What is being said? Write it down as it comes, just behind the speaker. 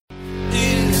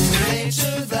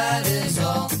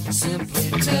simply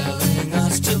telling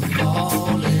us to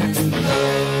fall in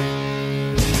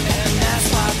love. And that's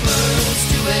why birds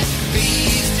do it,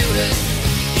 bees do it,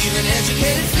 even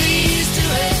educated fleas do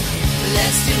it.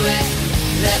 Let's do it,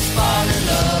 let's fall in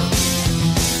love.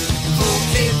 Full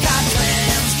Cape Cod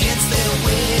clams gets their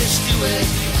wish, do it.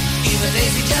 Even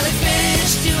lazy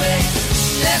jellyfish do it.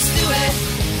 Let's do it,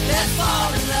 let's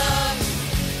fall in love.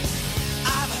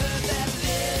 I've heard that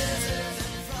lizards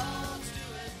and frogs do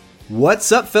it.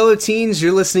 What's up, fellow teens?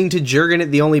 You're listening to Jurgen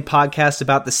It, the only podcast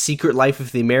about the secret life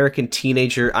of the American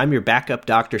teenager. I'm your backup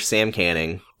doctor, Sam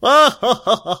Canning.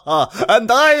 And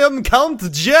I am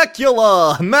Count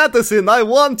Dracula! Madison, I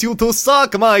want you to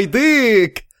suck my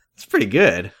dick! It's pretty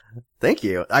good. Thank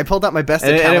you. I pulled out my best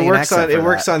And Italian it works accent on for it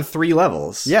works that. on 3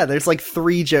 levels. Yeah, there's like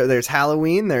 3 there's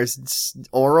Halloween, there's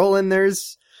oral, and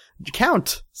there's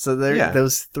Count. So there's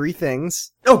those 3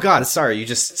 things. Oh god, sorry, you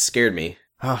just scared me.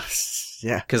 Oh,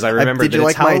 yeah. Because I remembered Did you that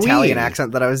like it's my Halloween. Italian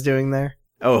accent that I was doing there?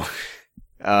 Oh.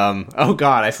 Oh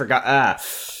god, I forgot.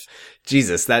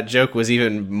 Jesus, that joke was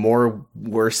even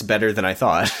better than I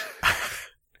thought.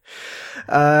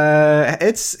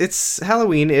 It's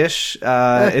Halloween-ish.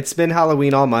 It's been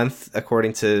Halloween all month,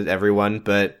 according to everyone,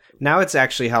 but now it's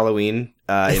actually Halloween, in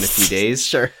a few days.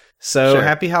 Sure. So, Sure.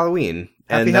 Happy Halloween.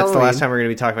 Happy And that's the Halloween. last time we're going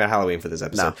to be talking about Halloween for this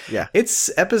episode. No, yeah. It's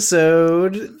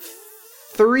episode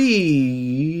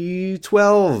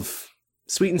 312.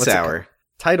 Sweet and What's it sour.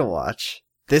 Title watch.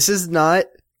 This is not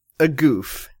a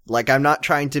goof. Like, I'm not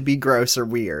trying to be gross or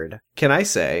weird. Can I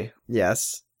say,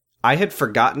 Yes. I had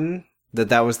forgotten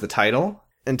that was the title.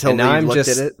 Until And now we I'm looked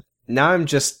just- at it. Now I'm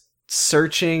just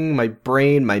searching my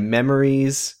brain, my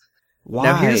memories. Why?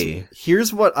 Now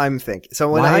here's what I'm thinking.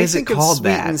 So when Why I is it think of called sweet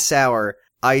that? and sour,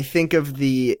 I think of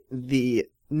the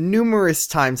numerous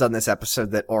times on this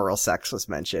episode that oral sex was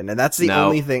mentioned, and that's the No.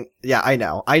 only thing. Yeah, I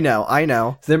know.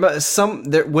 There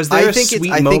was there I a think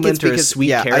sweet I think moment it's or a because sweet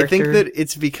yeah, character? I think that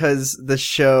it's because the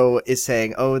show is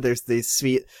saying, "Oh, there's these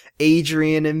sweet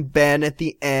Adrian and Ben at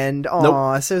the end.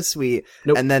 Aw, so sweet."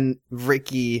 Nope. And then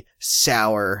Ricky,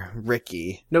 sour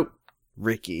Ricky. Nope.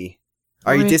 Ricky.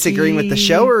 Are you disagreeing with the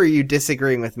show, or are you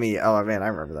disagreeing with me? Oh man, I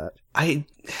remember that. I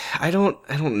don't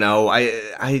know.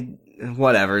 I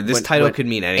whatever. This When- title when could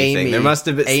mean anything. Amy- there must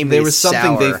have been Amy's there was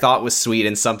something they sour. thought was sweet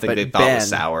and something But they thought was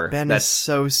sour. Ben is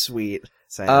so sweet.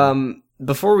 Sam.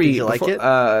 Before we Did you like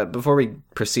it? before we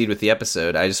proceed with the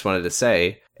episode, I just wanted to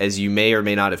say, as you may or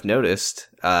may not have noticed,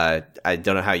 I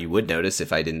don't know how you would notice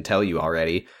if I didn't tell you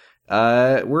already.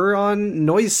 We're on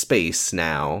Noise Space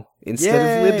now instead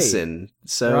Yay! of Libsyn.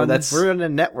 So we're on a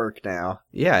network now.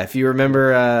 yeah, if you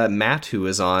remember Matt, who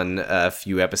was on a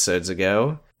few episodes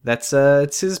ago, that's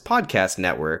it's his podcast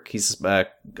network. He's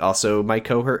also my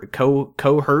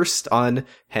co-host on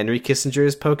Henry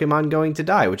Kissinger's Pokemon Going to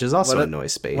Die, which is also What on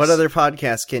Noise Space. What other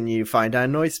podcasts can you find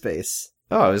on Noise Space?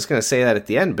 Oh, I was going to say that at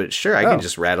the end, but sure, I Oh. can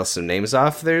just rattle some names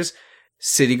off. There's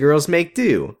City Girls Make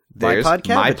Do. My There's Pod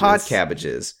My Cabbages. Pod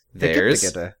Cabbages.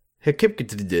 There's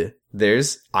Hiccup-ticka-da.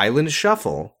 There's Island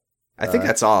Shuffle. I think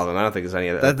that's all of them. I don't think there's any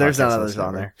other. There's none podcasts others listed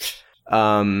on there.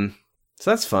 So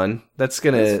that's fun. That's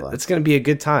fun. gonna be a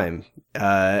good time.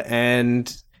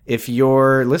 And if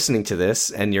you're listening to this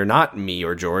and you're not me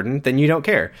or Jordan, then you don't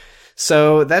care.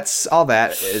 So that's all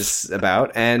that is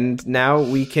about. And now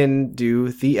we can do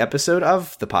the episode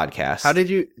of the podcast. How did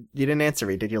you didn't answer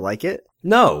me. Did you like it?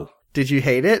 No. Did you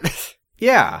hate it?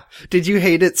 Yeah. Did you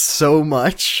hate it so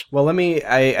much? Well,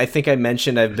 I think I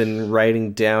mentioned I've been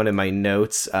writing down in my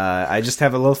notes. I just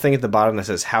have a little thing at the bottom that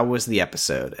says, how was the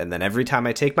episode? And then every time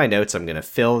I take my notes, I'm going to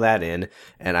fill that in.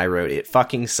 And I wrote, it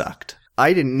fucking sucked.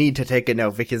 I didn't need to take a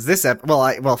note because this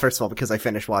first of all, because I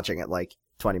finished watching it like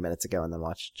 20 minutes ago and then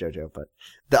watched JoJo, but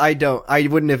I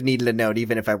wouldn't have needed a note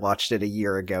even if I watched it a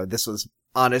year ago. This was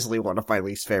honestly one of my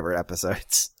least favorite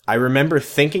episodes. I remember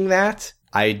thinking that.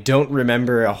 I don't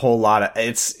remember a whole lot of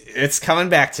it's coming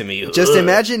back to me. Just Ugh.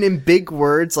 imagine in big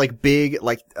words, like big,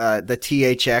 like, the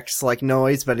THX, like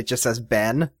noise, but it just says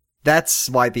Ben. That's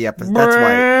why the episode,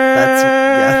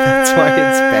 that's why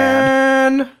it's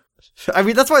bad. I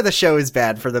mean, that's why the show is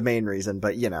bad for the main reason,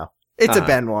 but you know, it's a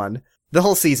Ben one. The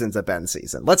whole season's a Ben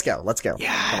season. Let's go.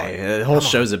 Yeah, the whole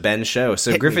show's a Ben show.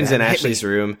 So Hit me, Griffin's Ben, in hit Ashley's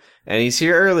room, and he's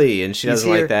here early, and she He's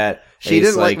doesn't here. like that. She And he's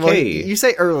didn't like, well, hey. you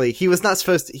say early. He was not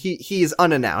supposed to, he is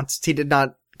unannounced. He did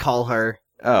not call her.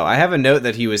 Oh, I have a note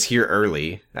that he was here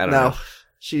early. I don't know.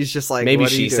 She's just like, Maybe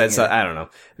what are you she doing said so. here? I don't know.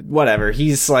 Whatever.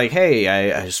 He's like, hey,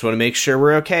 I just want to make sure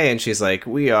we're okay. And she's like,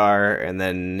 we are. And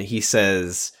then he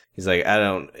says, he's like, I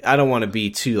don't want to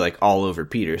be too like all over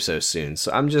Peter so soon.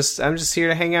 So I'm just here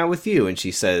to hang out with you. And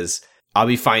she says, I'll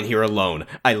be fine here alone.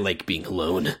 I like being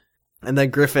alone. And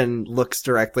then Griffin looks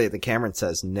directly at the camera and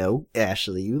says, "No,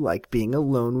 Ashley, you like being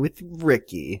alone with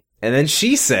Ricky." And then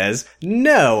she says,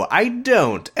 "No, I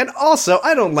don't. And also,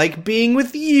 I don't like being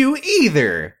with you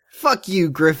either." Fuck you,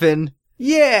 Griffin.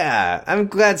 Yeah, I'm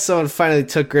glad someone finally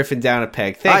took Griffin down a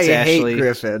peg. Thanks, I Ashley. hate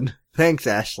Griffin. Thanks,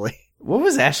 Ashley. What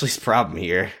was Ashley's problem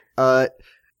here?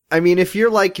 I mean, if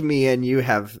you're like me and you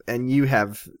have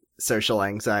social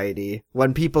anxiety,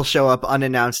 when people show up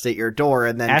unannounced at your door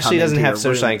and then Ashley come doesn't into have your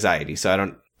social room- anxiety, so I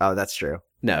don't... Oh, that's true.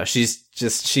 No, she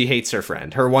hates her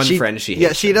friend. Her one friend she hates.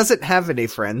 Yeah, she her. doesn't have any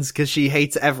friends because she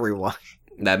hates everyone.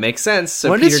 That makes sense.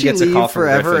 So when Peter does she gets a leave call from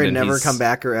forever Griffin and never he's- come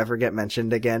back or ever get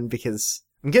mentioned again? Because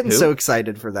I'm getting Who? so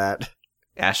excited for that.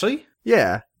 Ashley?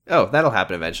 Yeah. Oh, that'll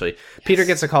happen eventually. Peter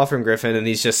gets a call from Griffin, and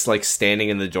he's just, like, standing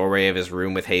in the doorway of his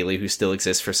room with Haley, who still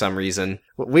exists for some reason.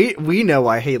 We know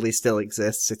why Haley still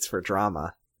exists. It's for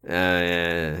drama.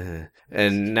 And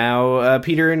now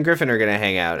Peter and Griffin are going to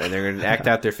hang out, and they're going to act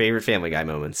out their favorite Family Guy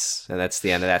moments. And that's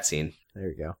the end of that scene. There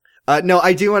you go. No,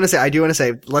 I do want to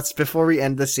say, before we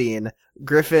end the scene,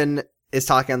 Griffin is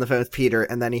talking on the phone with Peter,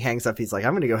 and then he hangs up. He's like,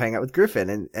 "I'm going to go hang out with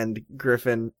Griffin." And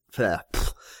Griffin,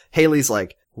 Haley's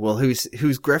like, "Well, who's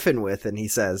Griffin with?" And he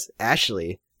says,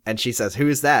 "Ashley." And she says,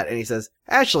 "Who's that?" And he says,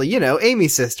 "Ashley,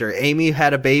 Amy's sister. Amy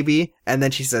had a baby." And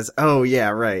then she says, "Oh, yeah,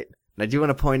 right." And I do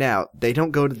want to point out, they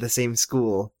don't go to the same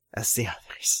school as the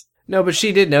others. No, but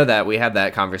she did know that. We had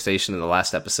that conversation in the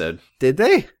last episode. Did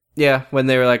they? Yeah, when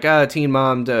they were like, teen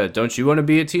mom, don't you want to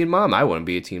be a teen mom? I want to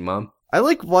be a teen mom. I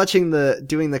like doing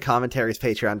the commentaries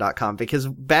patreon.com because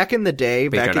back in the day,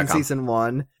 back in Patreon.com. season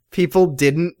 1, people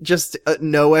didn't just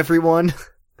know everyone.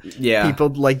 Yeah. People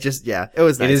it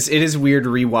was nice. It is weird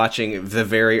rewatching the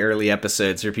very early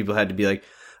episodes where people had to be like,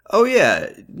 "Oh yeah,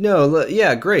 no,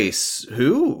 yeah, Grace.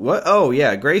 Who? What? Oh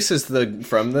yeah, Grace is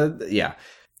yeah."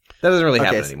 That doesn't really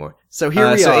happen anymore. So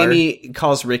here we so are. Amy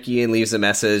calls Ricky and leaves a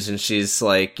message, and she's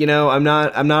like, "I'm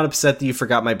not upset that you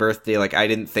forgot my birthday. Like, I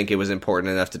didn't think it was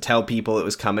important enough to tell people it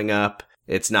was coming up.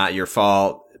 It's not your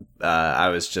fault. I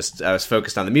was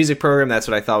focused on the music program. That's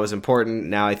what I thought was important.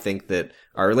 Now I think that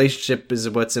our relationship is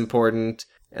what's important."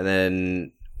 And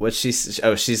then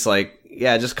she's like,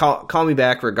 "Yeah, just call me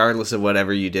back regardless of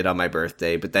whatever you did on my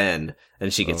birthday." But then,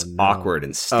 and she gets awkward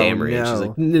and stammery, and she's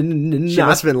like, She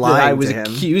must have been lying I was to him.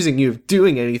 accusing you of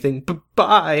doing anything.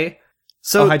 Bye.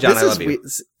 So hi, John, this I is love you.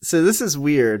 So this is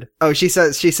weird. Oh, she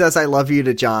says "I love you"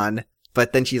 to John,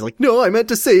 but then she's like, "No, I meant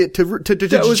to say it to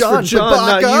That was John, for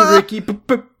John, not you, Ricky.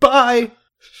 Bye.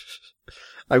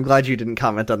 I'm glad you didn't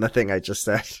comment on the thing I just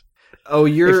said. Oh,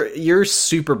 you're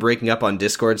super breaking up on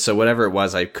Discord, so whatever it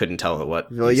was, I couldn't tell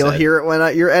what. Well, you'll hear it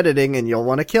when you're editing, and you'll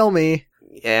want to kill me.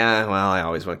 Yeah, well, I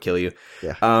always want to kill you.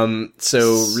 Yeah.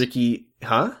 So Ricky,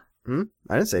 huh?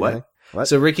 I didn't say What? anything. What?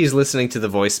 So Ricky's listening to the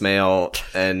voicemail,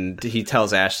 and he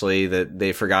tells Ashley that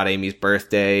they forgot Amy's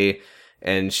birthday,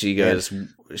 and she goes,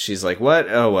 she's like, "What?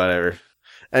 Oh, whatever."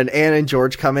 And Anne and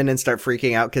George come in and start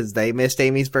freaking out because they missed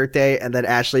Amy's birthday, and then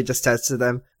Ashley just says to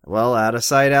them, "Well, out of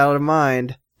sight, out of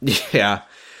mind." Yeah.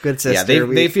 Good sister. Yeah,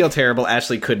 they feel terrible.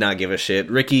 Ashley could not give a shit.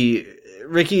 Ricky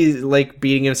like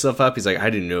beating himself up. He's like,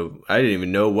 I didn't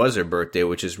even know it was her birthday,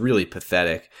 which is really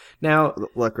pathetic. Now,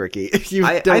 Look, Ricky,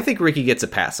 I think Ricky gets a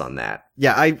pass on that.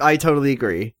 Yeah, I totally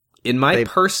agree. In my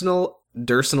personal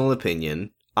opinion,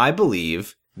 I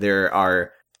believe there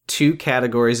are 2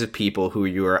 categories of people who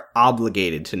you are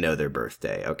obligated to know their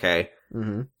birthday, okay?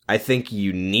 Mm-hmm. I think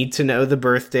you need to know the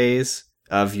birthdays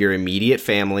of your immediate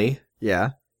family.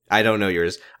 Yeah. I don't know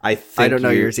yours. I don't know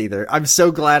yours either. I'm so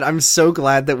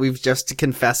glad that we've just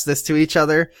confessed this to each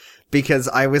other because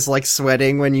I was like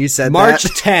sweating when you said March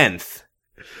that. 10th.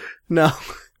 No.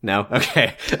 No?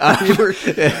 Okay.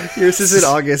 Yours is in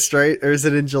August, right? Or is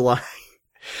it in July?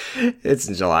 It's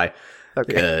in July.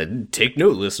 Okay. Take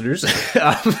note, listeners.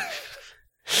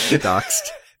 Doxed.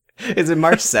 Is it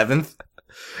March 7th?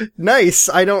 Nice.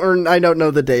 I don't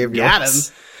know the day of Got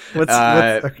yours. him.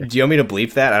 Okay. Do you want me to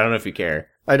bleep that? I don't know if you care.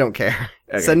 I don't care.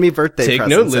 Okay. Send me birthday Take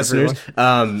presents, note, listeners.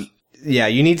 everyone. Yeah,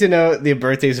 you need to know the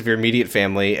birthdays of your immediate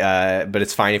family, but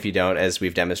it's fine if you don't, as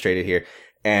we've demonstrated here.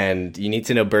 And you need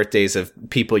to know birthdays of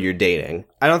people you're dating.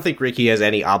 I don't think Ricky has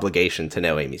any obligation to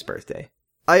know Amy's birthday.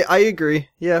 I agree.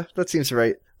 Yeah, that seems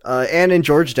right. Anne and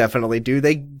George definitely do.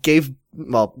 Anne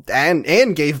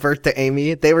gave birth to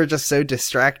Amy. They were just so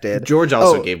distracted. George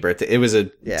also gave birth to. It was a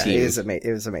team.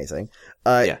 It was amazing.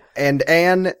 Yeah. And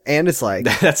Anne is like,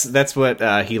 that's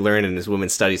what he learned in his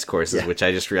women's studies courses, which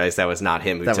I just realized that was not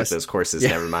him who took those courses. Yeah.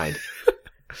 Never mind.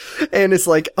 Anne is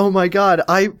like, "Oh my god,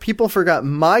 people forgot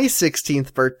my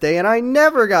 16th birthday and I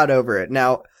never got over it."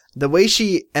 Now, the way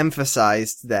she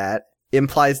emphasized that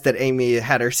implies that Amy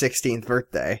had her 16th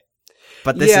birthday.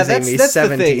 But this is Amy's that's 17th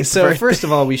the thing. So birthday. first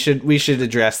of all, we should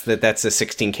address that that's a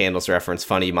 16 Candles reference.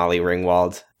 Funny, Molly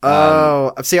Ringwald.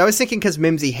 See, I was thinking because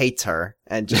Mimsy hates her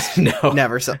and just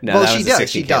never. No, well, that she was a does.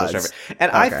 16 She Candles does. reference.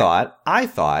 And Okay. I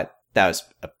thought that was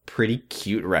a pretty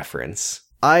cute reference.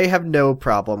 I have no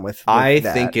problem with I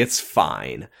that. think it's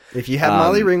fine. If you have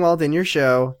Molly Ringwald in your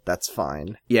show, that's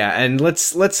fine. Yeah, and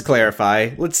let's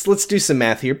clarify. Let's do some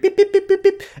math here. Beep, beep, beep, beep,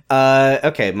 beep.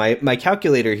 Okay, my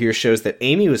calculator here shows that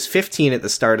Amy was 15 at the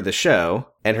start of the show,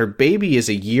 and her baby is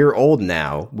a year old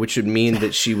now, which would mean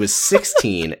that she was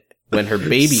 16 when her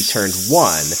baby turned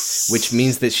 1, which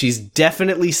means that she's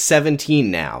definitely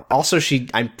 17 now. Also,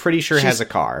 I'm pretty sure has a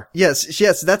car. Yes,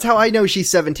 that's how I know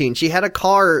she's 17. She had a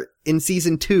car in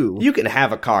season 2. You can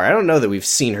have a car. I don't know that we've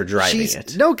seen her driving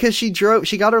it. No, because she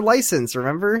got her license,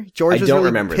 remember? George was don't really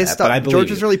remember pissed that, but off. I believe George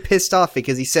you. was really pissed off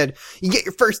because he said, "You get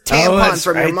your first tampon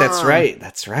from your mom."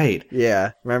 That's right.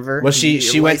 Yeah, remember? Well,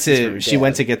 she went to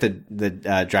to get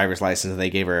the driver's license, and they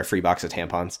gave her a free box of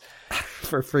tampons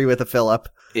for free with a fill up.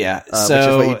 Yeah, which is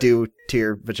what you do to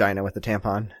your vagina with a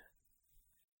tampon.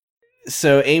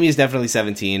 So Amy's definitely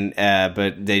 17,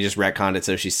 but they just retconned it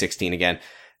so she's 16 again.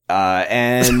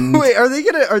 And wait, are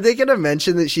they gonna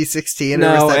mention that she's 16?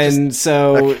 No, or is that and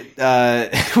so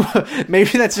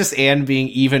maybe that's just Anne being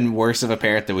even worse of a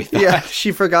parent than we thought. Yeah,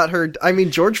 she forgot her. I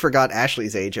mean, George forgot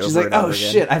Ashley's age. She's over like, and over oh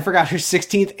again. shit, I forgot her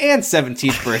 16th and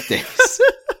 17th birthdays.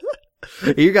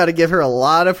 You got to give her a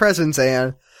lot of presents,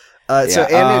 Anne. So Yeah,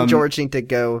 Anne and George need to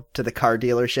go to the car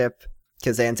dealership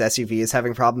because Anne's SUV is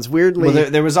having problems. Weirdly, Well,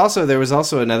 there was also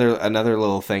another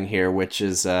little thing here, which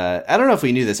is I don't know if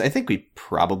we knew this. I think we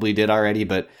probably did already,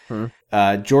 but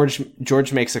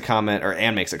George makes a comment, or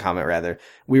Anne makes a comment rather.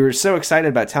 We were so excited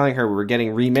about telling her we were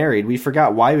getting remarried, we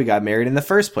forgot why we got married in the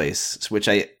first place, which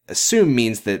I assume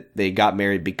means that they got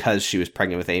married because she was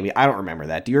pregnant with Amy. I don't remember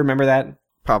that. Do you remember that?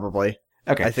 probably.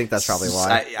 Okay. I think that's probably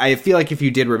why. I feel like if you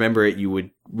did remember it, you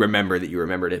would remember that you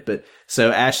remembered it. But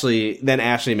so Ashley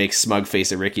makes smug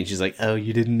face at Ricky, and she's like, "Oh,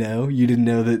 you didn't know? You didn't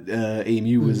know that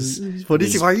Amy was What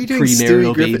is he? Why are you doing premarital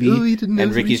Stewie Griffin? baby?" Oh, you didn't know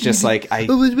And Ricky's just like, "I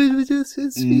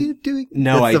doing."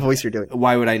 no, That's the voice you're doing.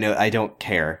 Why would I know? I don't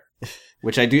care."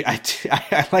 Which I do.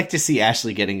 I like to see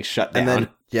Ashley getting shut down. And then,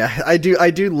 yeah, I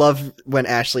do love when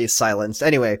Ashley is silenced.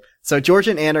 Anyway, so George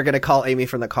and Anne are going to call Amy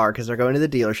from the car because they're going to the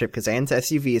dealership because Anne's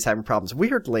SUV is having problems.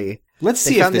 Weirdly, let's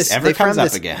see if this ever comes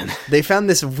up again. They found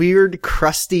this weird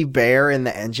crusty bear in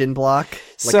the engine block,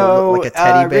 like a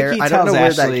teddy bear. Ricky I don't know where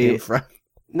tells that Ashley- came from.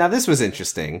 Now this was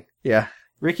interesting. Yeah,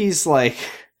 Ricky's like,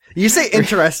 you say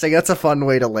interesting. That's a fun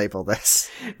way to label this.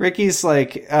 Ricky's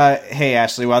like, hey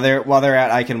Ashley, while they're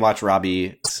at I Can Watch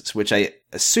Robbie, which I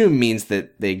assume means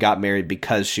that they got married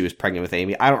because she was pregnant with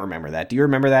Amy. I don't remember that. Do you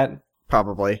remember that?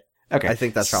 Probably. Okay. I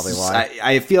think that's probably why.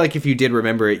 I feel like if you did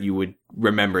remember it, you would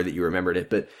remember that you remembered it.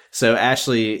 But so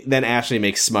Ashley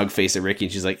makes smug face at Ricky,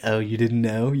 and she's like, "Oh, you didn't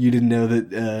know? You didn't know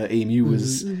that Amy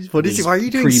was What is he? Why are you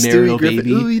doing premarital Stewie Griffin?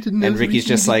 baby?" Oh, you didn't know And Ricky's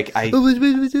just like, "I Oh, what's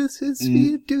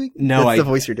Stewie doing?" no, That's the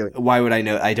voice you're doing. Why would I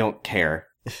know? I don't care."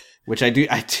 Which I do.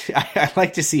 I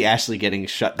like to see Ashley getting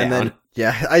shut down. And then,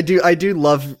 yeah, I do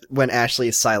love when Ashley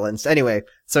is silenced. Anyway,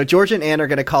 so George and Anne are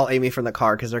going to call Amy from the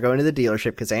car because they're going to the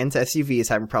dealership because Anne's SUV is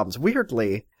having problems.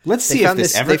 Weirdly, let's they see if found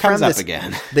this this- ever they comes found up this-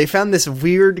 again. they found this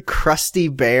weird crusty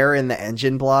bear in the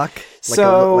engine block,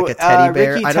 So, like a teddy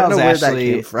bear. Ricky I don't know where tells that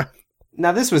Ashley- came from.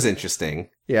 Now this was interesting.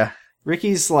 Yeah,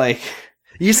 Ricky's like,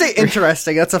 you say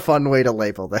interesting. That's a fun way to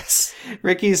label this.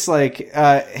 Ricky's like,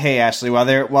 hey Ashley, while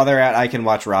they're at I Can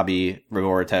Watch Robbie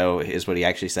Roberto is what he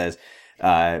actually says.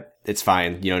 It's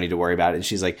fine. You don't need to worry about it. And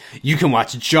she's like, you can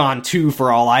watch John too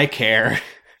for all I care.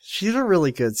 She's a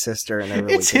really good sister and a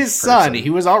really It's good his person. son. He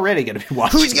was already going to be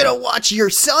watching. Who's gonna watch your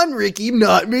son, Ricky?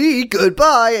 Not me.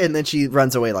 Goodbye. And then she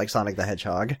runs away like Sonic the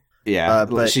Hedgehog. Yeah,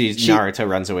 but Naruto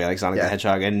runs away like Sonic Yeah. the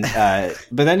Hedgehog, and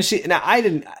but then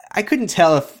I couldn't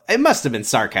tell if it must have been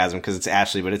sarcasm because it's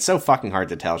Ashley, but it's so fucking hard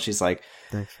to tell. She's like,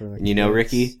 Thanks for the you know, kiss.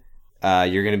 Ricky,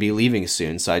 you're gonna be leaving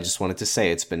soon, so I just wanted to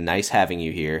say it's been nice having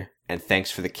you here, and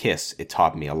thanks for the kiss. It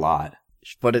taught me a lot.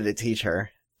 What did it teach her?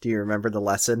 Do you remember the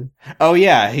lesson? Oh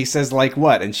yeah, he says like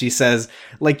what, and she says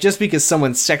like just because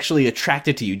someone's sexually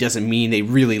attracted to you doesn't mean they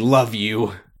really love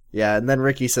you. Yeah, and then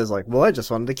Ricky says like, well, I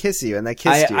just wanted to kiss you, and they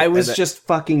kissed you. I was And just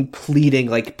fucking pleading,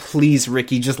 like, please,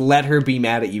 Ricky, just let her be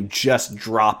mad at you. Just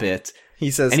drop it.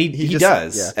 he says, And he just,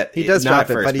 does. Yeah, he does Not drop at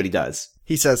first, it, but he does.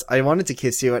 He says, I wanted to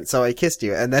kiss you, and so I kissed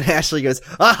you. And then Ashley goes,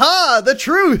 aha, the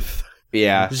truth!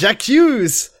 Yeah.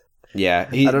 J'accuse! Yeah.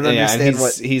 I don't understand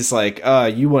what... He's like,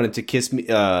 you wanted to kiss me?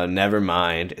 Never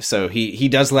mind. So he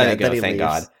does let it go, then he thank leaves.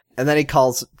 God. And then he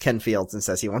calls Ken Fields and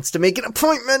says he wants to make an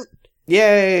appointment!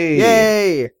 Yay!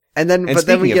 Yay! And then, And but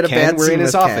then we speaking get a of Ken, bad we're scene in his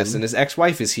with office, Ken. and his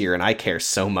ex-wife is here, and I care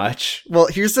so much. Well,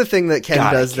 here's the thing that Ken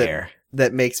God, does I care.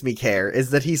 that makes me care is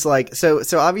that he's like, so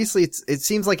obviously it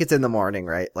seems like it's in the morning,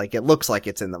 right? Like it looks like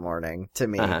it's in the morning to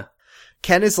me. Uh-huh.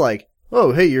 Ken is like,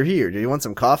 oh, hey, you're here. Do you want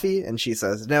some coffee? And she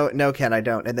says, no, Ken, I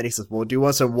don't. And then he says, well, do you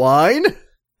want some wine?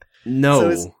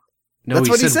 No. So no, that's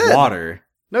he what he said said. water.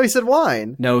 No, he said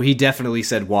wine. No, he definitely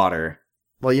said water.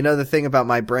 Well, you know, the thing about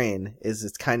my brain is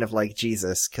it's kind of like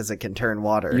Jesus because it can turn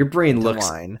water Your brain into looks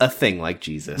wine. a thing like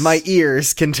Jesus. My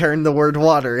ears can turn the word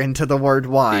water into the word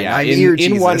wine. Yeah, I'm in, ear in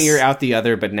Jesus. one ear, out the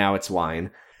other, but now it's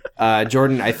wine.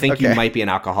 Jordan, I think you Okay. might be an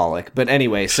alcoholic. But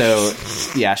anyway, so,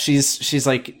 yeah, she's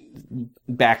like,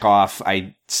 back off.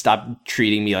 I stopped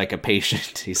treating me like a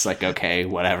patient. He's like, okay,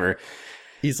 whatever.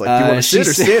 He's like, do you want to she sit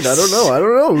or stand? I don't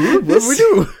know. What do we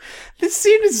do? This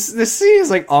scene is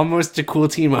like almost a cool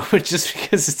teen moment just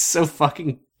because it's so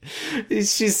fucking.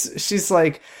 She's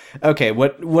like, okay,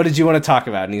 what did you want to talk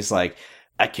about? And he's like,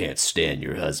 I can't stand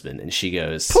your husband. And she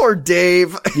goes, Poor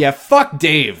Dave. yeah, fuck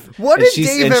Dave. What And did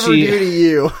Dave ever do to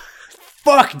you?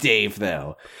 Fuck Dave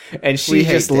though. And We she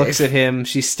hate just looks Dave. at him,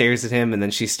 she stares at him, and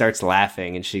then she starts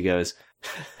laughing and she goes,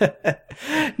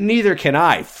 neither can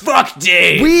I. Fuck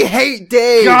Dave. We hate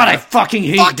Dave. God, I fucking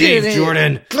hate Fucking Dave, hate-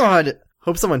 Jordan. God.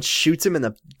 Hope someone shoots him in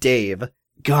the Dave.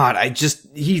 God,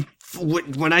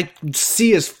 when I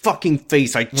see his fucking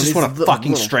face, I just want to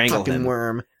fucking strangle fucking him.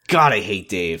 worm. God, I hate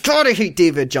Dave. God, I hate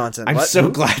David Johnson. I'm What? so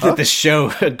Who? glad that the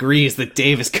show agrees that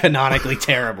Dave is canonically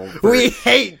terrible. We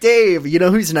hate Dave. You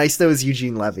know who's nice though is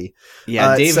Eugene Levy.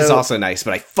 Yeah, Dave is so- also nice,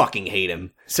 but I fucking hate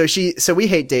him. So we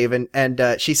hate Dave, and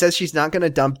she says she's not going to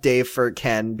dump Dave for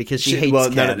Ken because she hates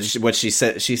Ken. No, what she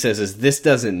says is, this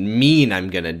doesn't mean I'm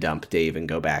gonna dump Dave and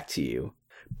go back to you,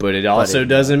 but it also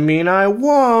doesn't mean I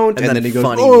won't. And then he goes,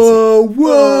 funny oh, music.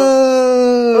 whoa.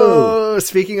 Oh,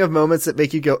 speaking of moments that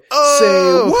make you go,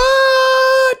 oh,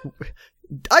 Say what?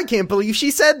 I can't believe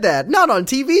she said that. Not on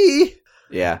TV.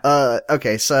 Yeah.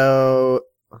 Okay, so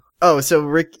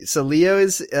Leo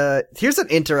is, here's an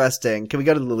interesting, can we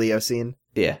go to the Leo scene?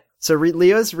 Yeah. So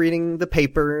Leo's reading the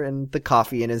paper and the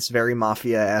coffee in his very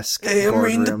mafia-esque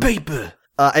boardroom. paper.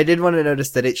 I did want to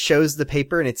notice that it shows the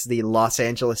paper and it's the Los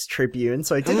Angeles Tribune,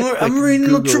 so I did I'm reading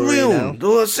the Google right now. Tribune, the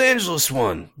Los Angeles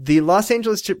one. The Los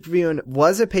Angeles Tribune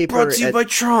was a paper. Brought to you by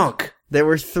Trunk. There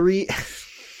were three.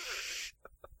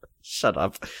 Shut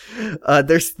up.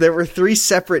 There were three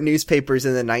separate newspapers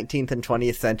in the 19th and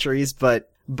 20th centuries, but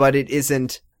it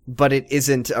isn't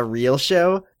a real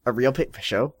show. A real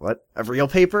show? What? A real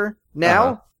paper? Now?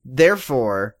 Uh-huh.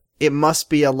 Therefore, it must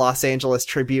be a Los Angeles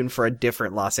Tribune for a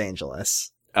different Los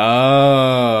Angeles.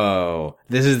 Oh,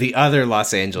 this is the other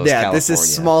Los Angeles, Yeah, California. this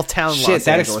is small town Shit, Los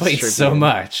that Angeles explains so Tribune.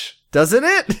 much. Doesn't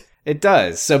it? It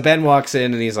does. So Ben walks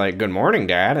in and he's like, good morning,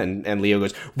 Dad. And Leo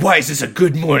goes, why is this a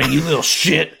good morning, you little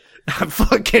shit? I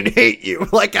fucking hate you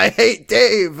like I hate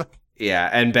Dave. Yeah,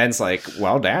 and Ben's like,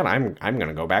 well, Dad, I'm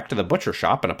gonna go back to the butcher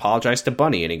shop and apologize to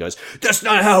Bunny. And he goes, that's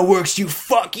not how it works, you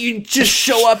fuck. You just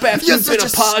show up after You're you've been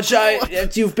such a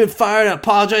after you've been fired and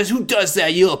apologize. Who does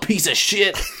that, you little piece of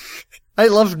shit? I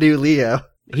love new Leo.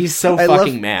 He's so I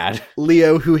fucking love- mad.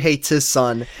 Leo who hates his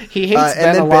son. He hates and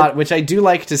Ben then a lot, which I do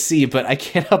like to see, but I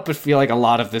can't help but feel like a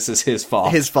lot of this is his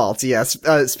fault. His fault, yes.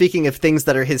 Speaking of things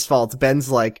that are his fault, Ben's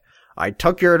like, I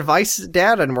took your advice,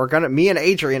 Dad, and me and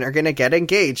Adrian are gonna get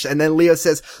engaged. And then Leo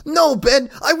says, no, Ben,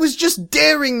 I was just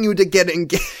daring you to get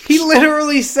engaged. He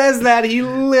literally says that. He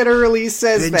literally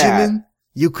says Benjamin,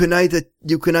 you can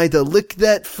either lick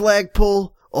that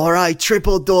flagpole, or I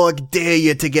triple dog dare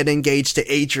you to get engaged to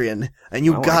Adrian. And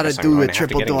you that. gotta do a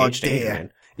triple dog engaged to dare.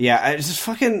 Adrian. Yeah, I just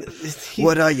fucking...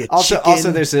 What are you, Also,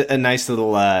 chicken? there's a nice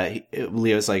little,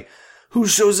 Leo's like, who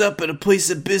shows up at a place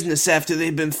of business after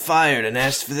they've been fired and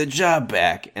asks for the job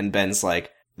back? And Ben's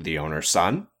like, the owner's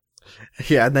son?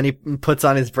 Yeah, and then he puts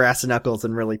on his brass knuckles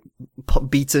and really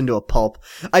beats into a pulp.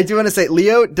 I do want to say,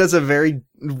 Leo does a very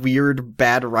weird,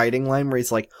 bad writing line where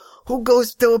he's like, who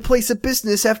goes to a place of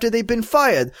business after they've been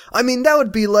fired? I mean, that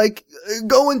would be like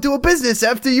going to a business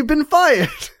after you've been fired.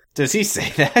 Does he say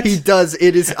that? He does.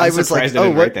 It is. I I'm was like, surprised I oh,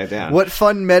 didn't write that down. what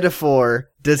fun metaphor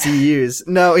does he use?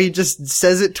 No, he just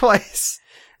says it twice.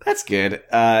 That's good.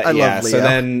 I love So Leo.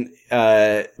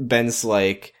 then, Ben's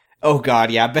like, oh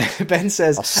god, yeah, Ben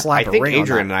says, I'll slap I a think ring on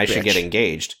Adrian that and I should bitch." get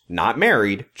engaged. Not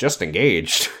married, just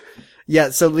engaged.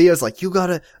 Yeah, so Leo's like,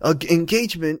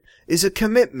 engagement is a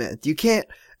commitment. You can't,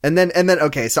 and then,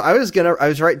 okay, so I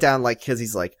was right down, like, cause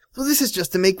he's like, well, this is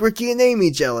just to make Ricky and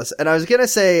Amy jealous. And I was gonna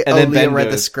say, And then Leo Ben read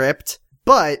the goes- script,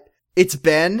 but it's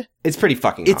Ben. It's pretty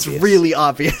fucking It's obvious. really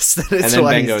obvious that it's And then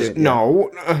what Ben he's goes, doing.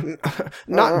 no,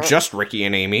 not just Ricky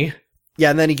and Amy. Yeah,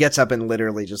 and then he gets up and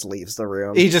literally just leaves the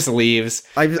room. He just leaves.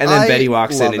 And then Betty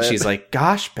walks in and she's like,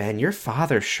 gosh, Ben, your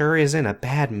father sure is in a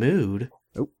bad mood.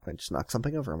 Oh, I just knocked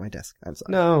something over on my desk. I'm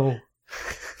sorry. No.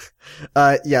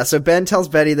 Yeah, so Ben tells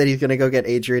Betty that he's gonna go get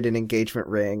Adrian an engagement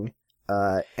ring.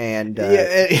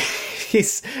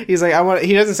 He's like,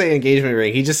 he doesn't say engagement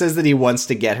ring. He just says that he wants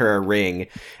to get her a ring.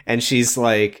 And she's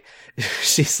like,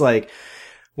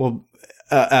 well,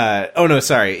 oh no,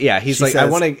 sorry. Yeah. He's like, says,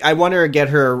 I want her to get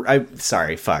her,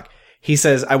 He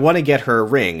says, I want to get her a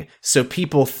ring. So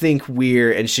people think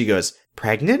we're, and she goes,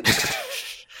 pregnant?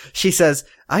 She says,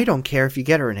 I don't care if you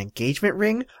get her an engagement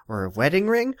ring or a wedding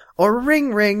ring or a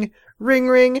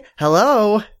ring.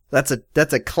 Hello. That's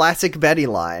a classic Betty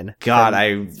line. God,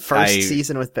 from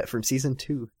season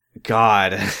 2.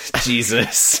 God,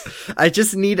 Jesus. I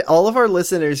just need, all of our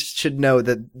listeners should know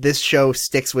that this show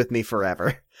sticks with me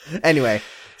forever. Anyway,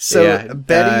 so yeah,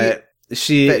 Betty,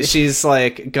 she's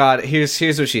like, God, here's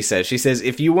what she says. She says,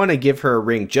 if you want to give her a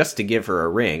ring just to give her a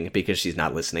ring, because she's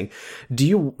not listening,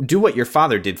 do what your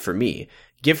father did for me.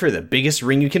 Give her the biggest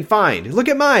ring you can find. Look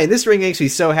at mine. This ring makes me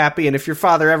so happy, and if your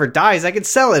father ever dies, I can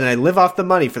sell it and I live off the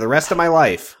money for the rest of my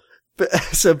life.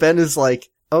 So Ben is like,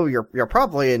 oh, you're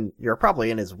probably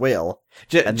in his will.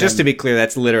 Just to be clear,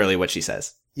 that's literally what she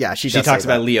says. Yeah, she talks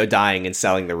about Leo dying and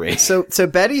selling the ring. So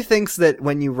Betty thinks that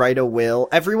when you write a will,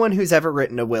 everyone who's ever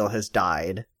written a will has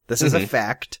died. This is a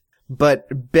fact. But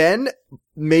Ben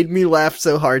made me laugh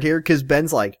so hard here because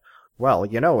Ben's like, well,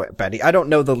 you know, Betty, I don't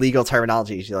know the legal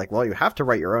terminology. She's like, well, you have to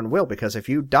write your own will because if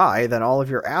you die, then all of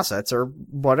your assets or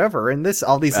whatever. And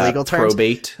all these legal terms.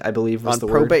 Probate, I believe was the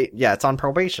word. Probate. Yeah, it's on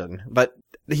probation. But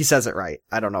he says it right.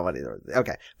 I don't know what either.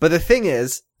 Okay. But the thing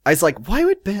is, I was like, why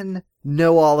would Ben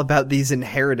know all about these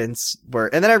inheritance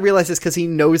and then I realized it's because he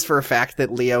knows for a fact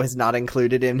that Leo has not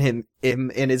included him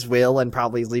in his will and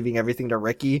probably is leaving everything to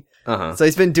Ricky. Uh-huh. So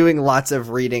he's been doing lots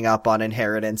of reading up on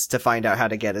inheritance to find out how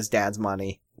to get his dad's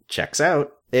money. Checks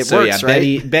out. It works,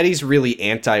 right? Betty's really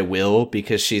anti-will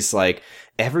because she's like,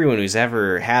 everyone who's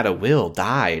ever had a will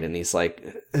died. And he's like,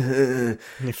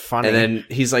 Funny. And then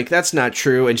he's like, that's not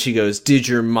true. And she goes, did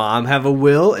your mom have a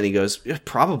will? And he goes,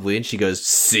 probably. And she goes,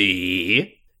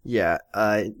 see? Yeah.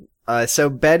 So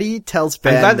Betty tells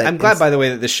Ben I'm glad, by the way,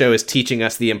 that the show is teaching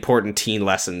us the important teen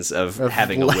lessons of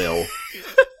having a will.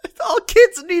 All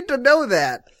kids need to know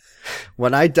that.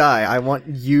 When I die, I want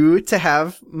you to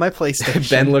have my PlayStation.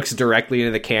 Ben looks directly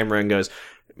into the camera and goes,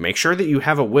 make sure that you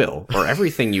have a will, or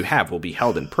everything you have will be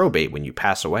held in probate when you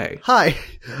pass away. Hi,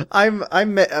 I'm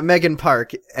Megan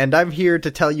Park, and I'm here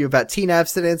to tell you about teen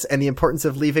abstinence and the importance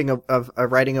of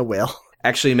writing a will.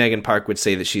 Actually, Megan Park would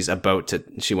say that she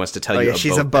wants to tell you about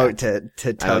she's about to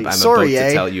tell you. I'm Sorry, about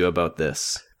to tell you about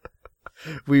this.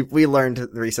 We learned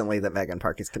recently that Megan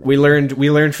Park is connected.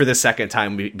 We learned for the second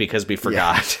time because we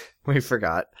forgot. Yeah. We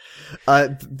forgot.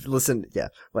 Listen, yeah,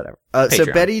 whatever. So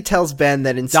Betty tells Ben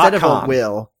that instead of a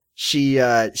will, she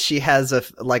has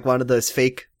one of those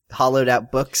fake hollowed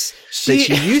out books. She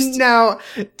used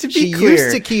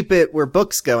to keep it where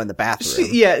books go in the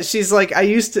bathroom. She's like, I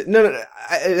used to. No,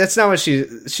 that's not what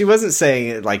she wasn't saying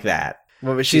it like that.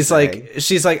 What was she saying?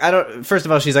 She's like, first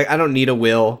of all, she's like, I don't need a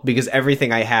will because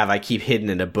everything I have, I keep hidden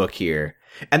in a book here.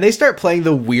 And they start playing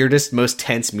the weirdest, most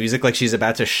tense music, like she's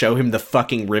about to show him the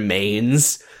fucking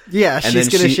remains. Yeah, she's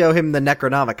going to show him the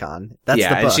Necronomicon. That's the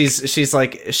book. And she's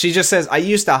like, she just says, I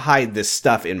used to hide this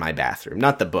stuff in my bathroom,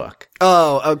 not the book.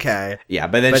 Oh, okay. Yeah,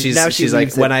 but then she's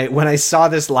like, when I saw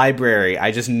this library,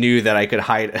 I just knew that I could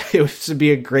hide. It would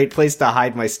be a great place to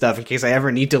hide my stuff in case I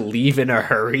ever need to leave in a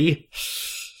hurry.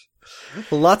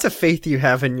 Lots of faith you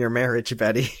have in your marriage,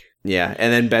 Betty. Yeah,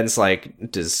 and then Ben's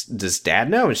like, does Dad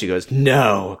know? And she goes,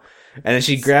 no. And then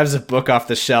she grabs a book off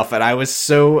the shelf, and I was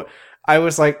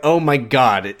like, oh my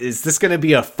god, is this gonna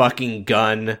be a fucking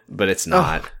gun? But it's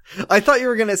not. Oh, I thought you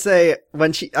were gonna say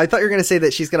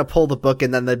that she's gonna pull the book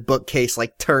and then the bookcase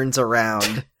turns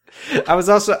around.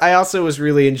 I also was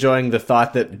really enjoying the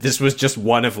thought that this was just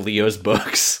one of Leo's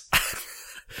books.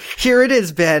 Here it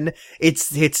is, Ben. It's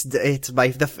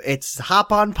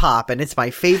Hop on Pop, and it's my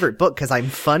favorite book because I'm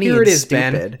funny and stupid. Here it is,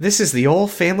 Ben. This is the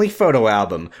old family photo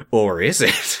album. Or is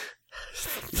it?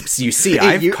 You see,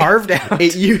 I've carved out.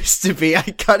 It used to be. I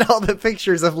cut all the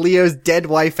pictures of Leo's dead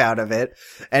wife out of it,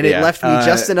 and it left me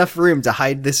just enough room to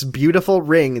hide this beautiful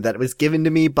ring that was given to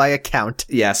me by a count.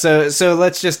 Yeah, so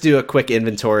let's just do a quick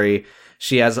inventory.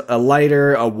 She has a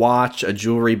lighter, a watch, a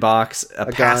jewelry box, a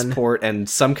passport, and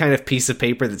some kind of piece of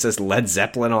paper that says Led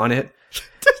Zeppelin on it.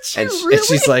 And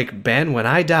she's like, Ben, when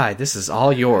I die, this is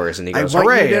all yours. And he goes,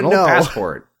 hooray, an old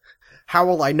passport. How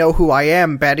will I know who I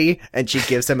am, Betty? And she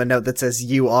gives him a note that says,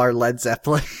 you are Led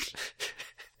Zeppelin.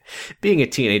 being a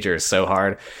teenager is so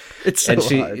hard. It's so And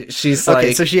hard. she's Okay,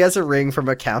 like, so she has a ring from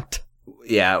a count.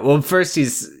 yeah. Well, first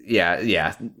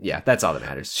yeah. That's all that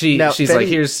matters. She's Betty- like,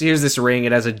 here's this ring.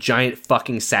 It has a giant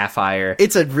fucking sapphire.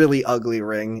 It's a really ugly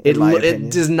ring, It in my opinion.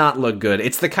 it does not look good.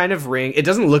 It's the kind of ring. It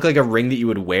doesn't look like a ring that you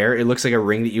would wear. It looks like a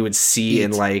ring that you would see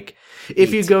in like.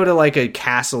 If you go to like a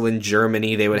castle in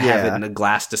Germany, they would have it in a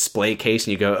glass display case,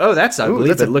 and you go, "Oh, that's ugly,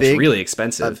 that's but a it looks big- really A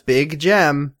expensive." big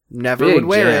gem. Never Big would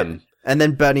wear gem. it. And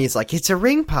then Bunny's like, it's a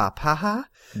ring pop, haha.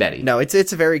 Betty. No, it's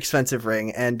a very expensive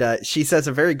ring, and she says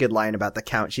a very good line about the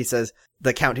count. She says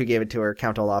the count who gave it to her,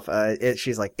 Count Olaf.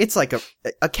 She's like, it's like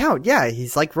a count. Yeah,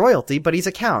 he's like royalty, but he's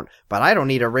a count. But I don't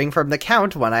need a ring from the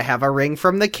count when I have a ring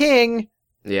from the king.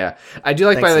 Yeah, I do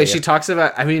like. Thanks, by the way, Leah. she talks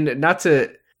about. I mean, not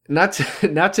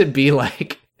to be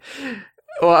like.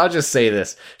 Well, I'll just say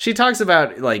this. She talks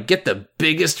about like get the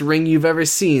biggest ring you've ever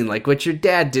seen, like what your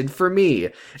dad did for me.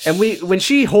 And when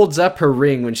she holds up her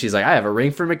ring, when she's like, "I have a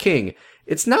ring from a king,"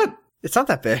 it's not. It's not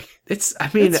that big. It's. I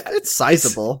mean, It's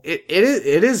sizable. It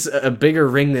is a bigger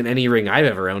ring than any ring I've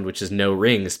ever owned, which is no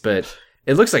rings, but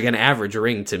it looks like an average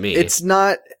ring to me. It's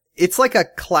not. It's like a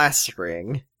class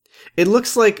ring. It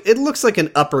looks like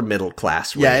an upper middle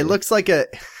class ring. Yeah, it looks like a.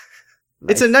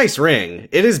 It's a nice ring.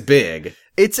 It is big.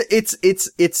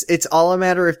 It's all a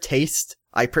matter of taste.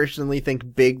 I personally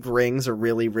think big rings are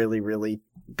really, really, really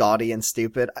gaudy and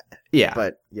stupid. Yeah,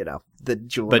 But the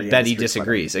jewelry. but Betty industry,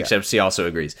 disagrees, whatever. Yeah. except she also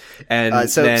agrees. And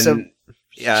So then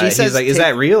she he's says, like, "Is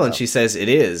that real?" And oh. she says, "It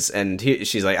is." And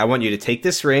she's like, "I want you to take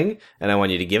this ring, and I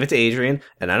want you to give it to Adrian,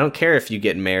 and I don't care if you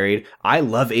get married. I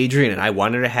love Adrian, and I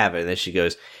want her to have it." And then she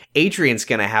goes, "Adrian's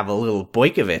gonna have a little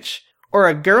Boykovich." Or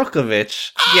a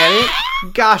Girlkovich. Get it?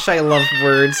 Gosh, I love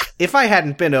words. If I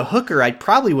hadn't been a hooker, I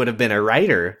probably would have been a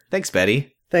writer. Thanks,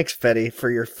 Betty. Thanks, Betty, for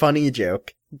your funny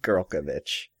joke,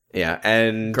 Girlkovich. Yeah,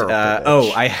 and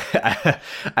Girlkovich.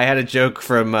 I had a joke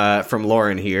from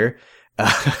Lauren here.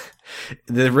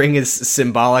 The ring is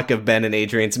symbolic of Ben and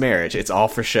Adrian's marriage. It's all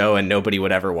for show, and nobody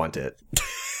would ever want it.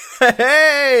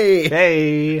 Hey!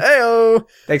 Hey, Heyo!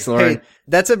 thanks, Lauren. Hey,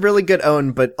 that's a really good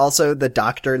own, but also the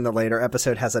doctor in the later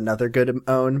episode has another good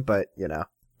own, but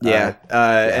Yeah,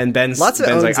 and Ben's Lots of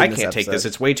like, owns in "I this can't take this. episode.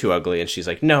 It's way too ugly." And she's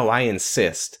like, "No, I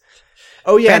insist."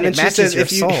 Oh yeah, Ben, and it then she matches says, your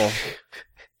 "If you." soul.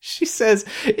 She says,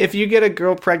 "If you get a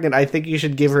girl pregnant, I think you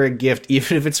should give her a gift,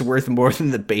 even if it's worth more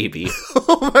than the baby."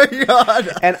 Oh my god!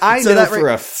 And I know for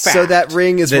a fact. So that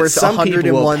ring is that worth some people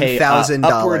will pay $101,000.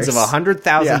 upwards of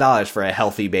 $100,000 for a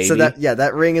healthy baby. So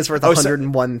that ring is worth Oh, so-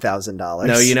 $101,000.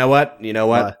 No, you know what?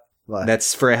 What?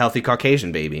 That's for a healthy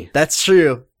Caucasian baby. That's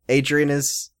true. Adrian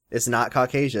is not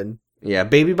Caucasian. Yeah,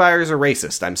 baby buyers are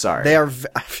racist. I'm sorry. They are.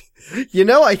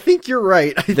 I think you're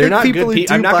right. They're think not people good who people.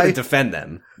 do I'm not buy- going to defend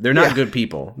them. They're not Yeah. good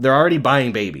people. They're already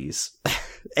buying babies.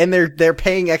 and they're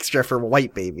paying extra for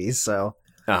white babies. So,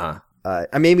 Uh-huh.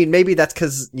 maybe that's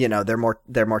because they're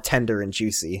more tender and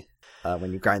juicy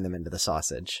when you grind them into the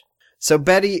sausage. So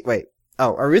Betty, wait.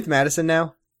 Oh, are we with Madison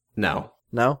now? No.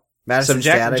 No, So Madison's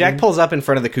dad, I Jack mean? pulls up in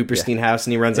front of the Cooperstein house,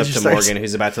 and he runs He up to just starts- Morgan,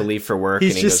 who's about to leave for work, He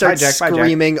and he just goes, "Hi, starts Jack. Bye, Jack."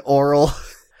 screaming oral.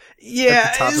 Yeah,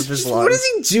 at the top of it's his just- what is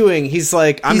lungs. he doing? He's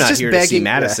like, "I'm He's not just here to see begging-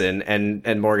 Madison,"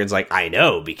 and Morgan's like, "I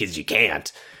know, because you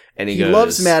can't." And he He goes,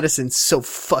 loves Madison so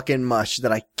fucking much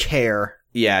that I care.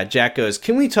 Yeah, Jack goes,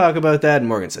 "Can we talk about that?" And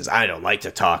Morgan says, "I don't like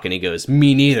to talk." And he goes,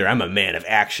 "Me neither. I'm a man of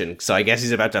action." So I guess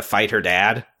he's about to fight her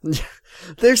dad.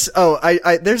 There's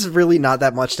there's really not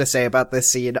that much to say about this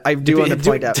scene. I do want to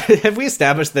point out. Have we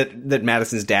established that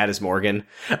Madison's dad is Morgan?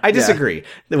 I disagree.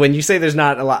 When you say there's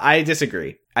not a lot, I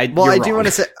disagree. Well, I do want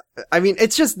to say,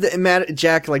 it's just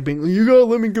Jack like being, "You gotta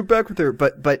let me get back with her,"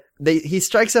 but he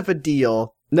strikes up a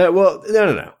deal. No.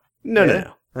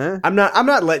 No. Huh? I'm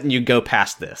not letting you go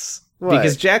past this. What?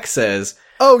 Because Jack says,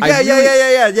 Oh yeah, I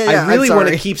yeah. I really I'm want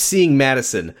to sorry. keep seeing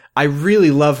Madison. I really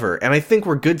love her, and I think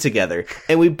we're good together.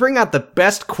 And we bring out the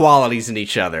best qualities in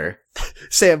each other.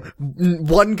 Sam,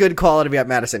 one good quality about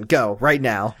Madison. Go right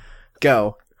now.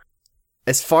 Go.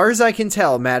 As far as I can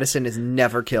tell, Madison has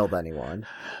never killed anyone.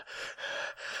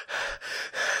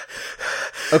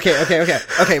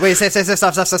 Okay. Wait,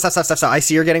 stop. I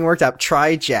see you're getting worked up.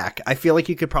 Try Jack. I feel like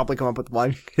you could probably come up with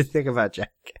one good thing about Jack.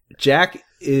 Jack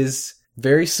is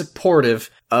very supportive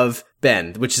of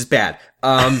Ben, which is bad.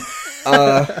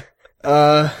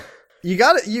 You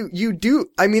gotta, you do,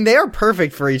 I mean, they are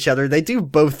perfect for each other. They do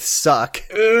both suck.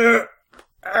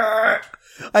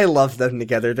 I love them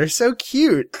together. They're so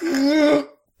cute.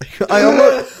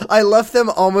 I love them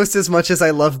almost as much as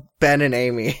I love Ben and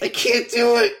Amy. I can't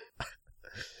do it.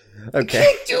 Okay.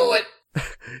 Can't do it.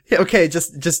 Okay,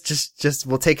 just,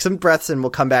 we'll take some breaths and we'll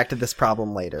come back to this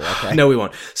problem later, okay? No, we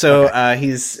won't. So,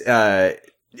 he's,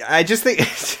 I just think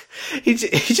he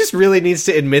just really needs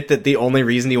to admit that the only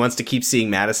reason he wants to keep seeing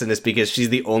Madison is because she's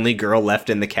the only girl left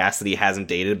in the cast that he hasn't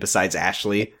dated besides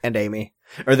Ashley And Amy.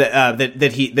 or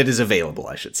that is available,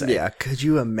 I should say. Yeah, could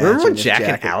you imagine? Remember when if Jack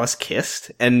and Alice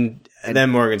kissed? And then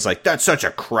Morgan's like, that's such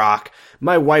a crock.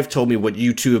 My wife told me what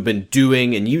you two have been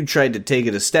doing, and you tried to take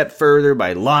it a step further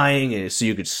by lying and so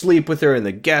you could sleep with her in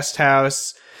the guest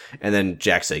house. And then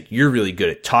Jack's like, you're really good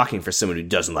at talking for someone who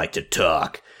doesn't like to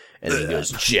talk. And then he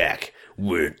goes, Jack,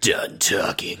 we're done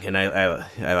talking. And I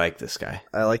like this guy.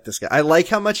 I like this guy. I like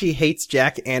how much he hates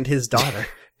Jack and his daughter.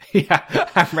 Yeah,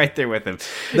 I'm right there with him.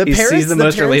 He's the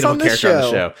most relatable character on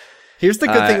the show. Here's the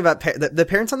good thing about the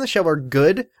parents on the show are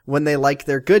good when they like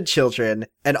their good children,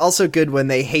 and also good when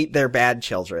they hate their bad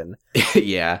children.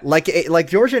 Yeah. Like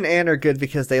George and Anne are good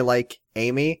because they like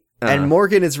Amy, and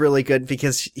Morgan is really good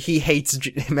because he hates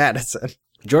Madison.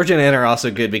 George and Anne are also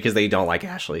good because they don't like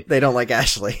Ashley. They don't like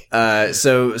Ashley.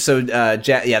 So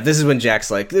Jack, yeah, this is when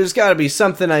Jack's like, there's gotta be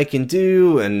something I can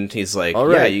do, and he's like, all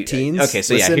right, yeah, teens. Okay,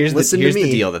 so listen, here's listen the to me.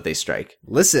 deal that they strike.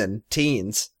 Listen,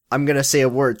 teens, I'm gonna say a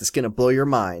word that's gonna blow your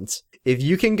minds. If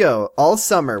you can go all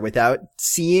summer without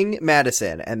seeing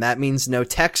Madison, and that means no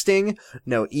texting,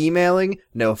 no emailing,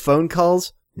 no phone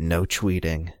calls, no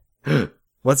tweeting.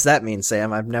 What's that mean,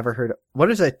 Sam? I've never heard.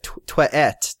 What is a tweet?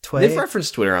 They've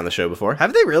referenced Twitter on the show before.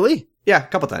 Have they really? Yeah, a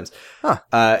couple times. Huh.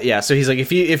 Yeah, so he's like,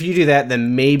 if you do that,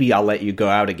 then maybe I'll let you go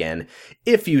out again.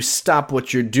 If you stop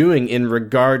what you're doing in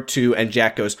regard to, and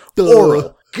Jack goes,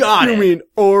 oral. Got it. You mean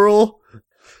oral?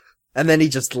 And then he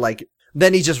just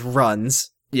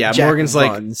runs. Yeah, Jack Morgan's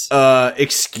runs. like,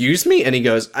 excuse me? And he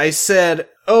goes, I said,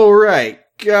 oh right,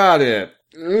 got it.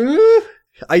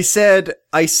 I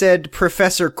said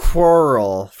Professor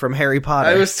Quirrell from Harry Potter.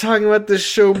 I was talking about the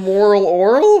show Moral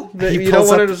Oral? That you don't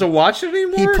want us to watch it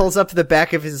anymore? He pulls up the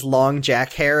back of his long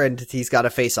Jack hair and he's got a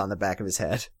face on the back of his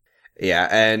head. Yeah,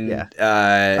 and,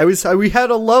 we had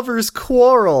a lover's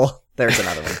quarrel. There's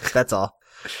another one. That's all.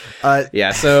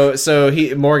 Yeah, so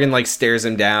Morgan like stares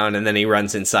him down and then he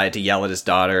runs inside to yell at his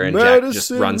daughter and Jack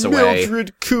just runs away.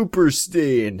 Mildred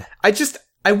Cooperstein.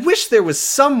 I wish there was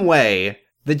some way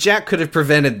that Jack could have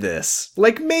prevented this.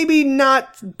 Like, maybe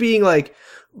not being like,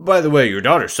 by the way, your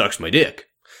daughter sucks my dick.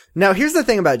 Now, here's the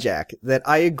thing about Jack, that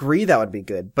I agree that would be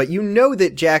good, but you know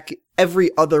that Jack, every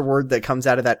other word that comes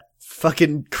out of that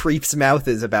fucking creep's mouth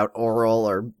is about oral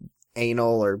or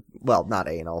anal or, well, not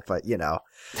anal, but, you know.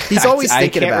 He's always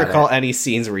thinking about it. I can't recall any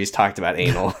scenes where he's talked about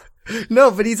anal. No,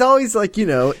 but he's always like, you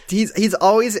know, he's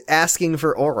always asking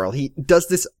for oral. He does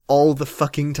this all the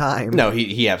fucking time. No,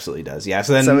 he absolutely does. Yeah.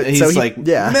 So then he's like,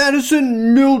 yeah.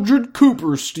 Madison Mildred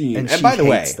Cooperstein. And by the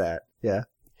way, that. Yeah.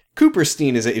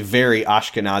 Cooperstein is a very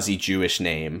Ashkenazi Jewish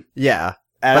name. Yeah.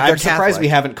 And but I'm surprised we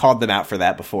haven't called them out for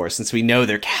that before, since we know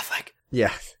they're Catholic.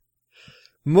 Yeah.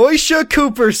 Moisha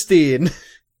Cooperstein.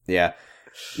 Yeah.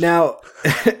 Now,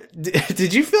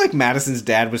 did you feel like Madison's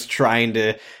dad was trying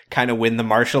to kind of win the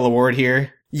Marshall Award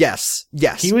here? Yes,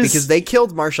 because they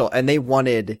killed Marshall and they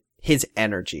wanted his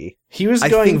energy. He was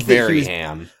going very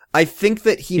ham. I think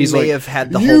that he may have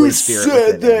had the you Holy Spirit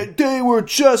said within him. that they were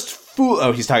just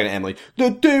Oh, he's talking to Emily.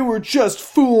 That they were just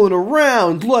fooling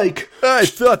around like I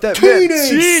thought that meant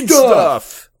teen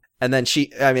stuff. And then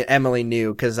Emily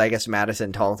knew because I guess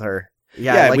Madison told her.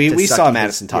 Yeah, we saw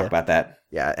Madison talk about that.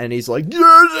 Yeah, and he's like,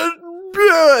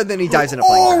 and then he dies in a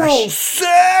plane crash. Oral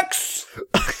sex!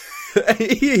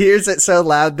 He hears it so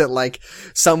loud that like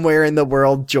somewhere in the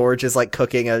world George is like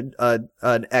cooking an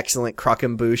excellent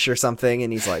croquembouche or something,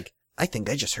 and he's like, I think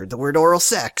I just heard the word oral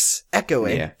sex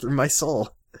echoing through my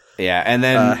soul. Yeah, and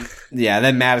then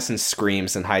then Madison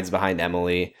screams and hides behind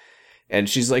Emily. And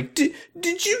she's like, "Did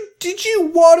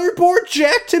you waterboard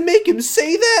Jack to make him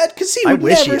say that? Because he would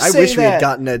never say that." I wish we had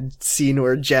gotten a scene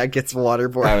where Jack gets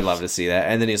waterboarded. I would love to see that.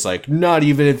 And then he's like, "Not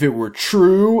even if it were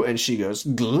true." And she goes,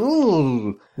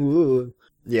 "Glue." Ooh.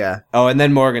 Yeah. Oh, and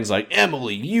then Morgan's like,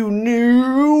 "Emily, you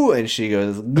knew," and she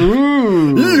goes,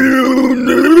 "Glue." You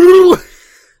knew.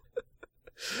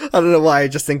 I don't know why. I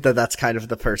just think that that's kind of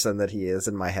the person that he is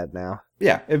in my head now.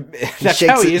 Yeah, that's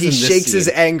how he is. He shakes his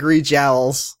angry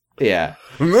jowls. Yeah.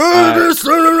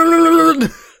 Medicine!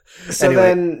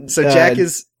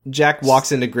 Jack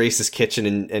walks into Grace's kitchen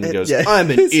and goes,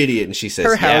 I'm an idiot. And she says,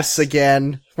 her house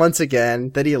again, once again,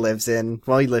 that he lives in.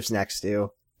 Well, he lives next to.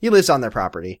 He lives on their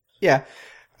property. Yeah.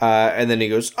 And then he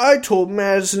goes, I told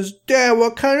Madison's dad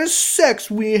what kind of sex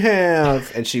we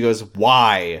have. And she goes,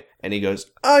 why? And he goes,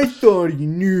 I thought he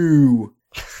knew.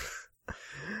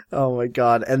 Oh my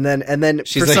god. And then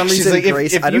she's for some reason,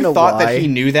 Grace, if I don't know why. If you thought that he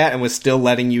knew that and was still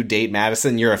letting you date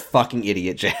Madison, you're a fucking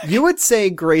idiot, Jack. You would say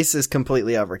Grace is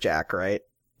completely over Jack, right?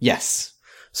 Yes.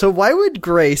 So why would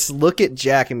Grace look at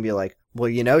Jack and be like, well,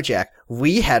 you know, Jack,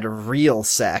 we had real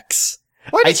sex.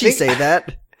 Why did she say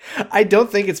that? I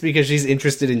don't think it's because she's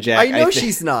interested in Jack. I know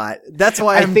she's not. That's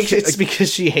why I think it's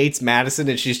because she hates Madison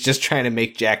and she's just trying to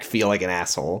make Jack feel like an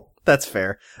asshole. That's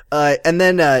fair. And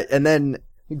then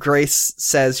Grace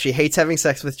says she hates having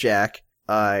sex with Jack.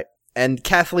 And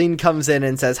Kathleen comes in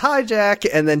and says, "Hi, Jack."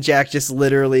 And then Jack just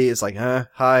literally is like,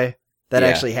 hi. That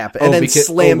actually happened. And then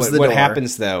slams the door. What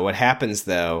happens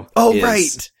though? Oh,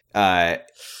 is, right.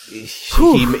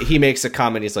 He makes a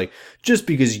comment. He's like, just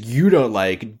because you don't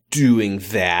like doing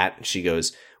that, she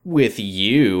goes, with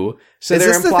you. So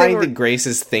they're implying that Grace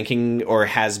is thinking or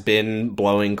has been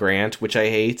blowing Grant, which I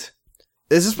hate.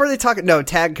 Is this where they talk? No,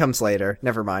 Tag comes later.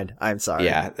 Never mind. I'm sorry.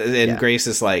 Yeah. And Grace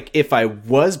is like, if I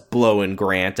was blowing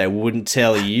Grant, I wouldn't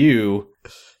tell you.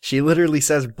 She literally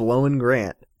says blowing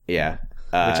Grant. Yeah.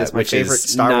 Which is my favorite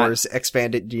Star Wars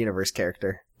expanded universe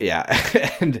character. Yeah.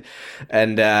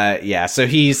 and so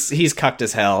he's cucked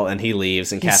as hell and he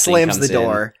leaves and Kathleen slams the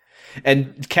door.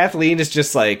 And Kathleen is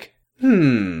just like,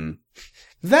 that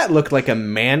looked like a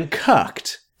man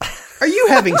cucked. Are you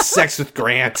having sex with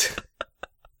Grant?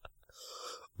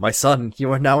 My son,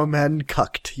 you are now a man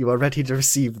cucked. You are ready to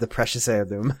receive the precious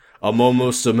heirloom. I'm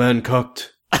almost a man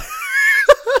cucked.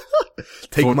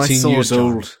 Take 14 my sword, years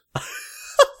old.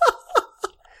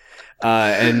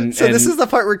 This is the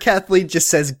part where Kathleen just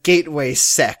says gateway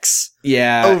sex.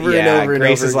 Yeah. Over and over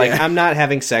Grace and over is like, again. I'm not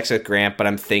having sex with Grant, but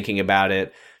I'm thinking about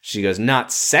it. She goes,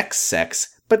 not sex,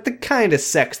 but the kind of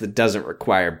sex that doesn't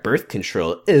require birth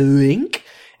control. Link.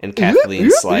 And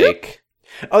Kathleen's like,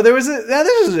 oh, this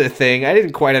was a thing. I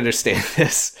didn't quite understand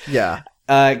this. Yeah.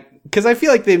 Because I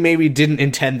feel like they maybe didn't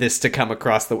intend this to come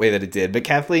across the way that it did. But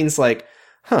Kathleen's like,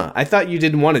 I thought you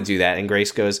didn't want to do that. And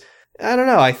Grace goes, I don't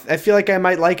know. I feel like I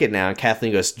might like it now. And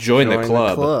Kathleen goes, join the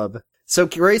club. So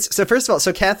first of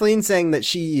all, Kathleen's saying that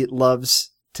she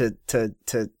loves to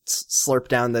slurp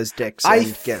down those dicks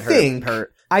and get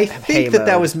her. I think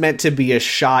that was meant to be a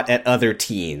shot at other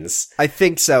teens. I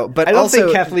think so, but I don't also,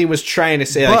 think Kathleen was trying to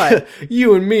say, like,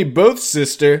 you and me both,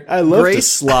 sister. I love to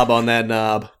slob on that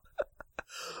knob.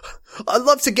 I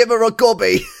love to give her a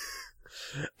gobby.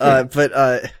 Grace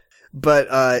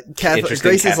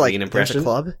is like, there's a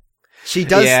club? She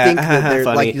does think that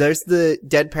like, there's the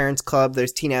Dead Parents Club,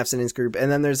 there's teen abstinence group,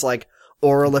 and then there's like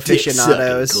oral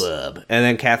aficionados club. And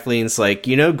then Kathleen's like,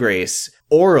 you know, Grace,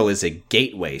 oral is a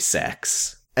gateway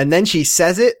sex. And then she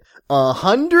says it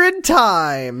 100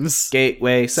 times.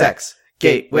 Gateway sex.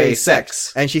 Gateway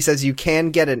sex. And she says you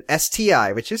can get an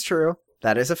STI, which is true.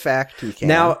 That is a fact. You can.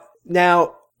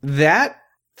 Now that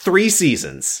 3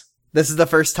 seasons. This is the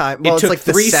first time. Well, it took it's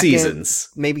like 3 the second, seasons.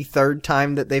 Maybe third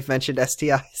time that they've mentioned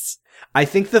STIs. I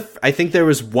think there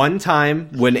was one time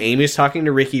when Amy's talking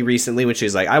to Ricky recently when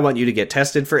she's like, I want you to get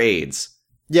tested for AIDS.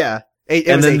 Yeah.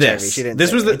 And then HIV.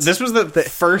 this was the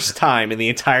first time in the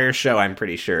entire show, I'm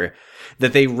pretty sure,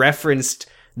 that they referenced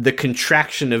the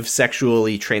contraction of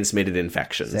sexually transmitted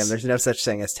infections. Sam, there's no such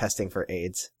thing as testing for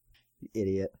AIDS. You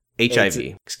idiot.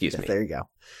 HIV. Excuse me. There you go.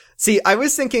 See, I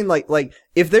was thinking like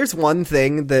if there's one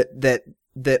thing that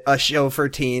a show for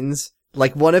teens,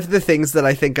 like one of the things that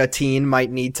I think a teen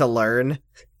might need to learn,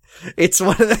 it's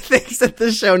one of the things that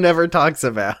the show never talks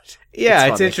about. Yeah,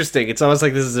 it's interesting. It's almost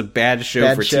like this is a bad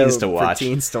show for teens to watch.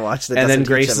 And then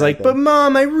Grace is like, but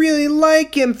Mom, I really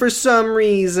like him for some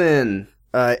reason.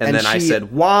 And then I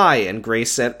said, why? And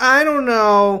Grace said, I don't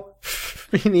know.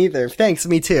 Me neither. Thanks,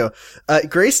 me too.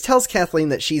 Grace tells Kathleen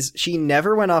that she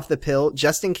never went off the pill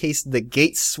just in case the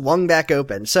gate swung back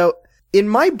open. So, in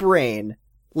my brain,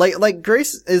 like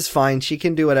Grace is fine, she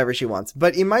can do whatever she wants.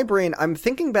 But in my brain, I'm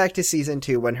thinking back to season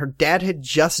 2 when her dad had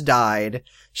just died.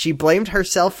 She blamed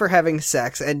herself for having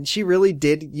sex, and she really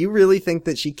did. You really think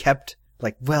that she kept,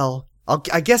 like, well,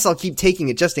 I guess I'll keep taking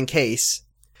it just in case.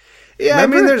 Yeah,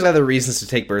 remember? I mean, there's other reasons to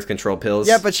take birth control pills.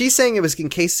 Yeah, but she's saying it was in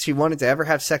case she wanted to ever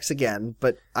have sex again,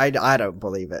 but I don't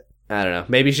believe it. I don't know.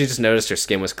 Maybe she just noticed her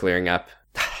skin was clearing up.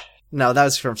 No, that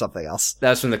was from something else.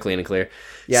 That was from the Clean and Clear.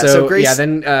 Yeah, so Grace... Yeah,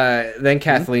 then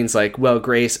Kathleen's like, well,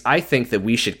 Grace, I think that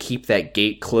we should keep that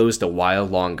gate closed a while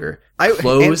longer.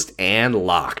 Closed and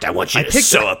locked. I want you to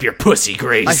sew up your pussy,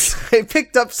 Grace. I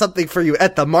picked up something for you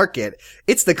at the market.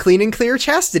 It's the Clean and Clear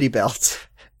chastity belt.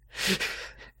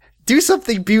 Do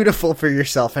something beautiful for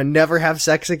yourself and never have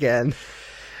sex again.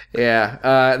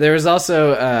 Yeah. There was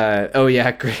also,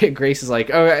 Grace is like,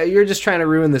 oh, you're just trying to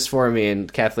ruin this for me.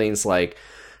 And Kathleen's like,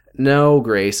 no,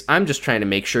 Grace, I'm just trying to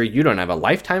make sure you don't have a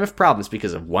lifetime of problems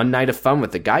because of one night of fun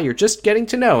with the guy you're just getting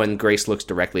to know. And Grace looks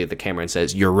directly at the camera and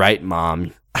says, you're right,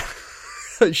 Mom.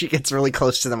 She gets really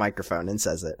close to the microphone and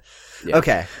says it. Yeah.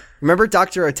 Okay. Remember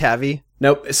Dr. Otavi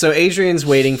Nope. So Adrian's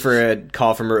waiting for a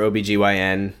call from her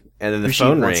OBGYN, and then the She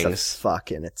phone wants to rings,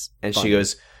 fuck, and it's and funny. she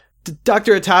goes,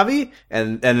 Dr. Atavi?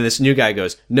 And then this new guy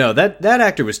goes, no, that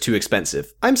actor was too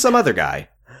expensive. I'm some other guy.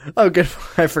 Oh, good.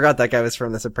 I forgot that guy was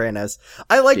from The Sopranos.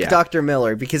 I like Yeah. Dr.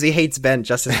 Miller because he hates Ben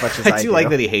just as much as I I do like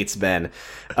that he hates Ben.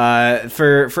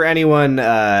 For anyone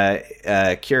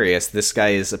curious, this guy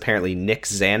is apparently Nick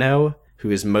Zano,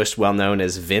 who is most well known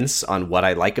as Vince on What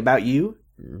I Like About You.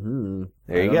 Mm-hmm.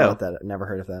 There I you don't know go. about that. Never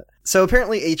heard of that. So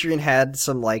apparently Adrian had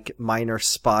some like minor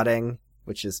spotting,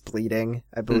 which is bleeding,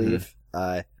 I believe.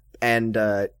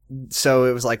 So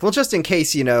it was like, well, just in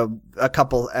case, a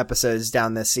couple episodes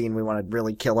down this scene, we want to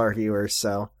really kill our viewers.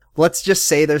 So let's just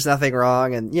say there's nothing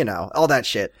wrong and, all that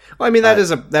shit. Well, I mean, that is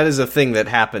a thing that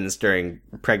happens during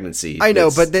pregnancy. I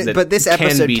know, That's- but this can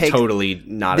episode be takes totally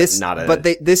not a. But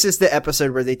this is the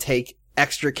episode where they take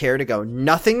extra care to go,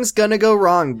 nothing's gonna go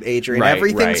wrong, Adrian. Right,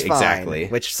 Everything's right, fine. exactly.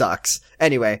 Which sucks.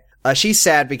 Anyway, she's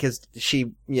sad because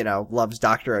she, loves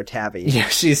Dr. Otavi. Yeah,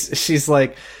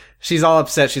 she's all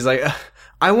upset. She's like,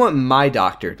 I want my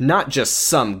doctor, not just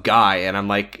some guy. And I'm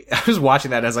like, I was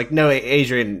watching that and I was like, no,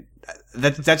 Adrian,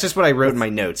 that's just what I wrote in my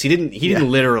notes. He didn't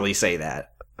literally say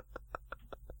that.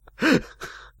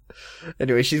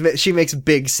 Anyway, she makes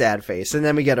big sad face, and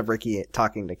then we get a Ricky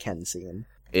talking to Ken scene.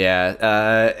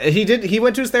 Yeah, he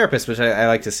went to his therapist, which I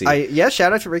like to see.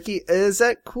 Shout out to Ricky. Is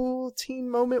that cool teen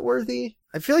moment worthy?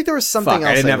 I feel like there was something else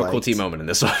I didn't have a liked. cool teen moment in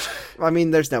this one. I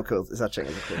mean, there's no such thing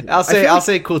as a cool teen I'll moment.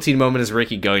 say cool teen moment is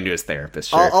Ricky going to his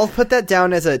therapist. Sure. I'll put that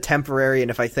down as a temporary, and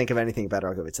if I think of anything better,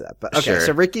 I'll go into that. But okay, Sure.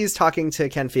 So Ricky's talking to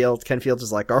Ken Field. Ken Field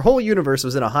is like, our whole universe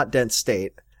was in a hot, dense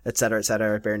state, et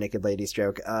cetera, bare naked ladies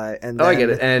joke. And then, I get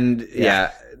it. And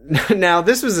yeah. Now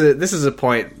this is a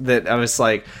point that I was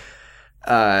like,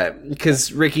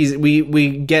 because Ricky's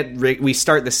we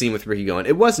start the scene with Ricky going,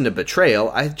 it wasn't a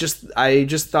betrayal. I just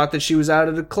thought that she was out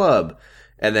at a club,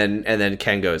 and then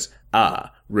Ken goes,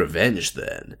 revenge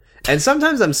then. And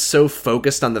sometimes I'm so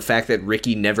focused on the fact that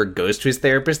Ricky never goes to his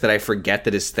therapist that I forget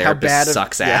that his therapist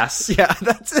sucks ass. Yeah,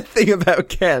 that's the thing about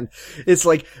Ken. It's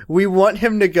like, we want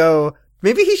him to go,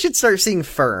 maybe he should start seeing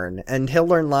Fern, and he'll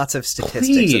learn lots of statistics,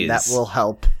 Please. and that will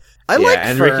help. I like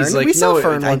and Fern. Ricky's like, we saw no,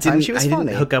 Fern I one time. didn't, She was I funny.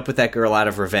 didn't hook up with that girl out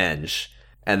of revenge.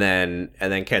 And then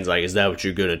Ken's like, is that what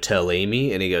you're gonna tell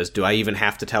Amy? And he goes, do I even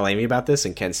have to tell Amy about this?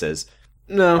 And Ken says,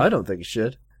 no. I don't think you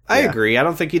should. I Yeah. agree. I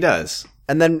don't think he does.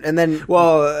 And then,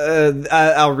 Well,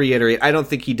 I'll reiterate. I don't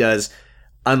think he does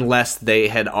unless they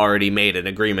had already made an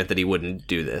agreement that he wouldn't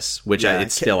do this, which Yeah,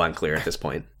 it's still unclear at this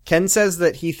point. Ken says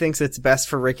that he thinks it's best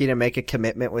for Ricky to make a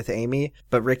commitment with Amy,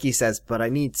 but Ricky says, but I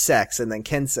need sex. And then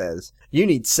Ken says, you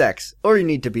need sex, or you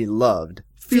need to be loved.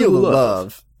 Feel the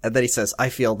love. And then he says, I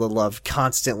feel the love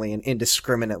constantly and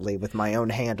indiscriminately with my own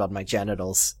hand on my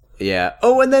genitals. Yeah.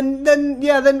 Oh, and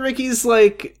then Ricky's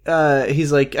like,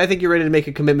 he's like, I think you're ready to make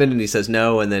a commitment. And he says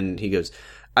no. And then he goes,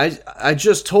 I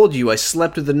just told you I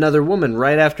slept with another woman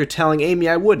right after telling Amy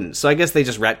I wouldn't. So I guess they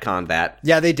just retconned that.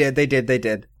 Yeah, they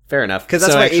did. Fair enough. Because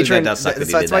that's So why actually, Adrian, that does suck that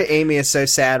he that's did why that. Amy is so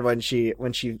sad when she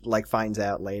like finds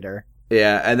out later.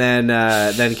 Yeah, and then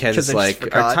 'Cause I Ken's just like,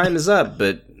 forgot. our time is up,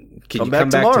 but can Come you back come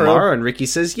back tomorrow." tomorrow? And Ricky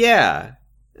says, yeah.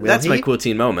 Will That's my he? cool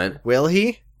teen moment. Will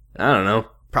he? I don't know.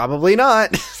 Probably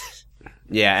not.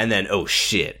 Yeah, and then, oh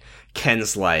shit.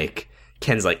 Ken's like,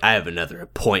 I have another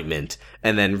appointment.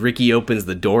 And then Ricky opens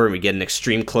the door and we get an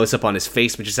extreme close-up on his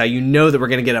face, which is how you know that we're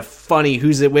gonna get a funny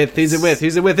who's it with?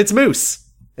 It's Moose!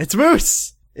 It's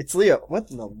Moose. It's Leo.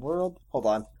 What in the world? Hold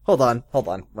on.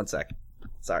 1 sec.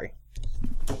 Sorry.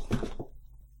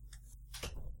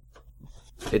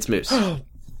 It's Moose.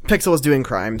 Pixel was doing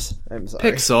crimes. I'm sorry.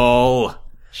 Pixel!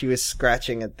 She was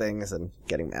scratching at things and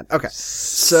getting mad. Okay.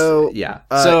 So, Yeah.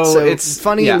 so So it's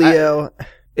funny yeah, Leo.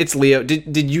 It's Leo.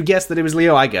 Did you guess that it was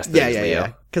Leo? I guessed that it was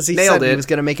Leo. Because he Nailed said he it. was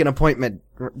going to make an appointment.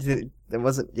 It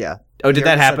wasn't, yeah. Oh, did He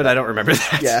that already said happen? I don't remember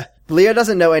that. Yeah. Leo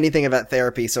doesn't know anything about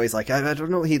therapy, so he's like, I don't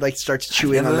know. He like starts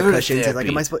chewing never on the heard of cushions. He's like,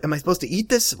 therapy. am I supposed to eat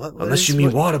this? What Unless is- you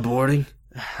mean what- waterboarding.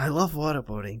 I love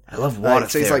waterboarding. I love water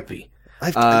so he's like, therapy.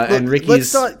 let's And Ricky's-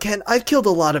 start, Ken, I've killed a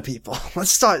lot of people.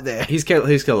 Let's start there. He's killed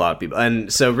a lot of people.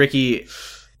 And so Ricky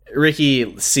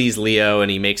sees Leo and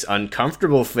he makes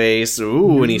uncomfortable face.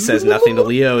 Ooh, and he says nothing to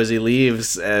Leo as he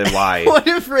leaves. Why? What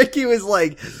if Ricky was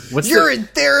like, What's you're the- in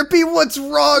therapy? What's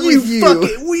wrong with you?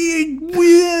 fucking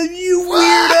weird, you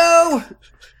weirdo!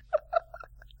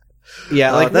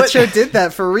 Yeah, like That what? show did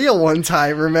that for real one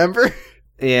time, remember?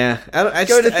 Yeah, I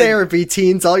Go just, to therapy,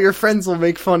 teens. All your friends will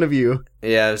make fun of you.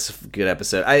 Yeah, it's a good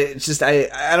episode. I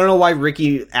don't know why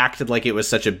Ricky acted like it was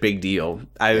such a big deal.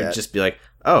 I would Yeah. just be like,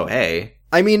 oh, hey.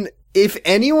 I mean, if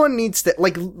anyone needs to,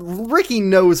 like, Ricky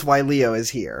knows why Leo is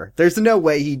here. There's no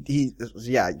way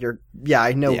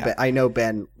I know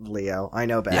Ben, Leo. I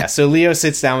know Ben. Yeah, so Leo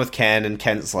sits down with Ken, and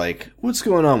Ken's like, what's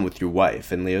going on with your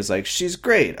wife? And Leo's like, she's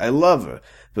great. I love her.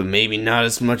 But maybe not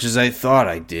as much as I thought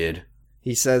I did.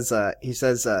 He says,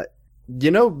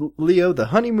 you know, Leo, the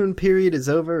honeymoon period is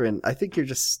over, and I think you're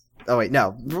just, no.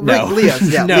 No. Leo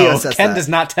says Ken that. does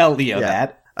not tell Leo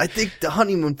that. I think the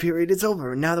honeymoon period is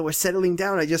over, and now that we're settling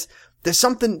down, there's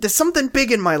something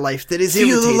big in my life that is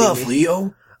irritating Feel the love, me.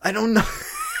 Leo. I don't know.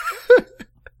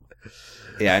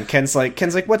 Yeah, and Ken's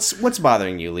like, what's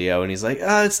bothering you, Leo? And he's like,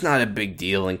 it's not a big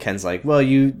deal. And Ken's like, well,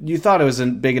 you thought it was a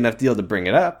big enough deal to bring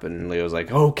it up. And Leo's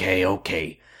like,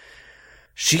 okay.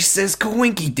 She says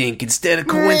coinky dink instead of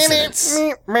coincidence.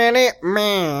 And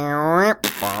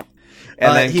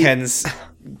then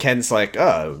Ken's like,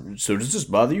 so does this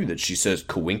bother you that she says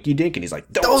coinky dink? And he's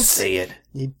like, don't say it.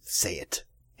 You say it.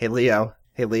 Hey, Leo.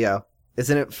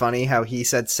 Isn't it funny how he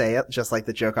said say it, just like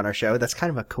the joke on our show? That's kind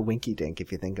of a coinky dink if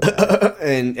you think about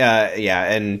it.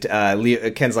 And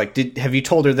Leo, Ken's like, have you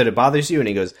told her that it bothers you? And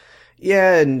he goes,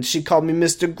 yeah, and she called me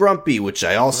Mr. Grumpy, which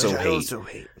I also hate.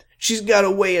 She's got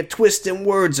a way of twisting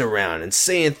words around and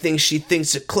saying things she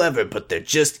thinks are clever, but they're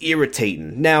just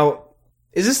irritating. Now,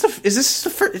 is this the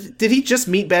first, did he just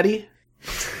meet Betty?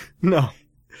 No.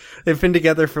 They've been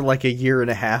together for like a year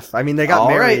and a half. I mean, they got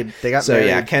married. Right. They got so married.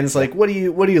 Yeah, Ken's like, what do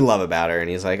you love about her? And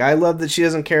he's like, I love that she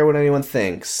doesn't care what anyone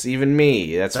thinks, even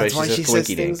me. That's why she says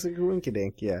things like coinky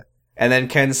dink. Yeah. And then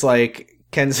Ken's like,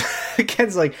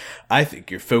 I think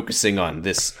you're focusing on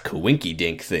this coinky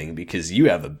dink thing because you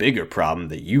have a bigger problem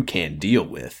that you can't deal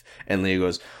with. And Leo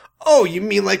goes, oh, you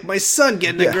mean like my son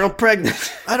getting a girl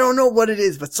pregnant? I don't know what it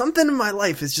is, but something in my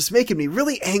life is just making me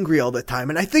really angry all the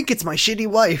time, and I think it's my shitty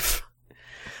wife.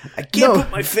 I can't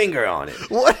put my finger on it.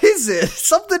 What is it?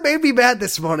 Something made me mad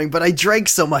this morning, but I drank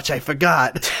so much I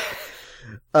forgot.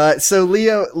 So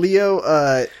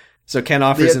Ken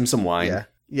offers him some wine.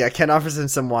 Yeah, Ken offers him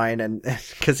some wine, and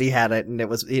because he had it, and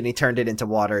he turned it into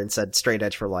water and said "straight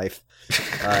edge for life."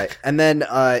 And then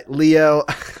Leo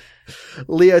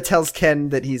tells Ken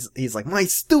that he's like, my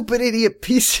stupid idiot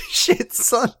piece of shit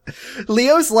son.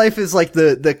 Leo's life is like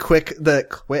the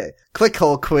click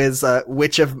hole quiz.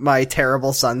 Which of my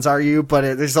terrible sons are you?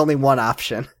 But there's only one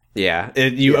option. Yeah,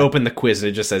 you open the quiz and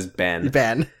it just says Ben.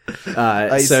 Ben.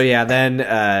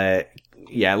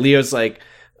 Leo's like,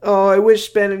 oh, I wish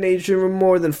Ben and Adrian were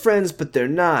more than friends, but they're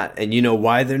not. And you know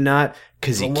why they're not?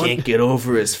 Because he can't get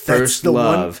over his first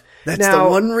love. That's the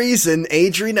one reason.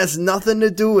 Adrian has nothing to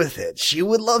do with it. She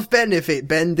would love Ben if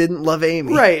Ben didn't love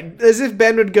Amy. Right. As if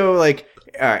Ben would go like,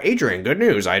 Adrian, good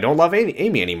news. I don't love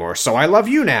Amy anymore, so I love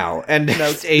you now. And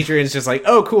Adrian's just like,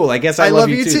 oh, cool. I guess I love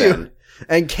you too. Then.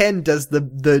 And Ken does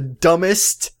the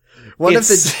dumbest... One of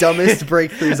the dumbest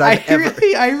breakthroughs I've ever...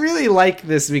 I really like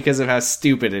this because of how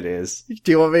stupid it is.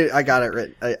 Do you want me... I got it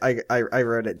written. I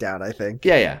wrote it down, I think.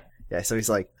 Yeah. Yeah, so he's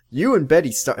like, you and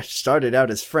Betty started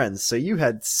out as friends, so you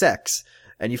had sex,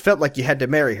 and you felt like you had to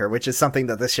marry her, which is something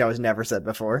that this show has never said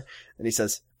before. And he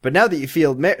says, but now that you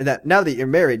feel now that you're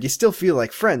married, you still feel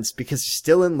like friends because you're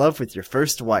still in love with your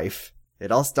first wife.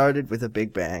 It all started with a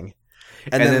big bang.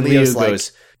 And then Leo's Leo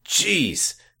goes,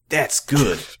 geez, that's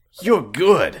good. You're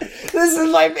good. This is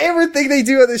my favorite thing they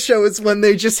do on this show is when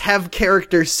they just have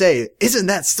characters say, isn't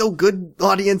that so good,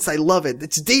 audience? I love it.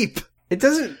 It's deep. It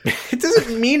doesn't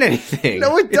mean anything.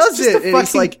 No, it doesn't. And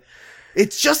it's like,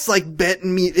 it's just like Ben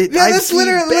and me. That's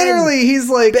literally, he's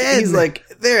like,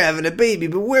 they're having a baby,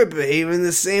 but we're behaving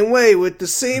the same way with the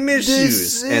same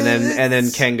issues. And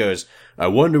then Ken goes, I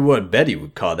wonder what Betty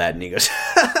would call that. And he goes,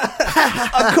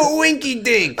 a coinky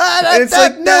dink. And it's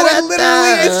like, no,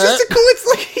 it's just a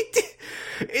coincidence.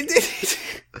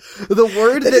 The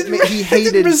word that he hated.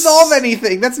 It didn't resolve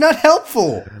anything. That's not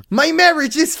helpful. My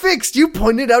marriage is fixed. You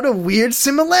pointed out a weird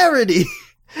similarity.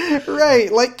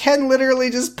 Right. Like Ken literally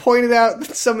just pointed out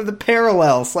some of the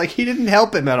parallels. Like he didn't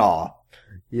help him at all.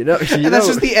 And that's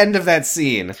just the end of that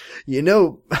scene.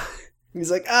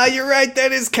 He's like, you're right.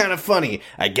 That is kind of funny.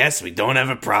 I guess we don't have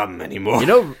a problem anymore.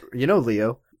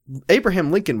 Leo,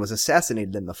 Abraham Lincoln was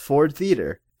assassinated in the Ford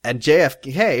Theater, and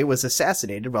JFK was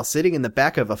assassinated while sitting in the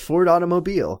back of a Ford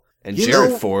automobile. And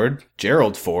Gerald Ford,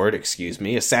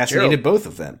 assassinated both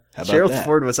of them. How about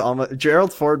that?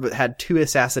 Gerald Ford had 2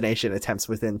 assassination attempts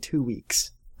within 2 weeks.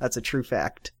 That's a true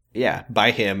fact. Yeah, by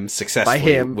him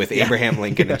successfully with Abraham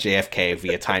Lincoln and JFK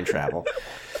via time travel.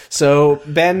 So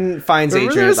Ben finds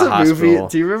Adrian at the hospital.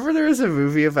 Do you remember there was a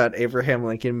movie about Abraham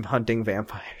Lincoln hunting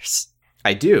vampires?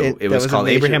 I do. It that was was a called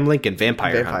major- Abraham Lincoln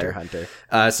Vampire Vampire Hunter.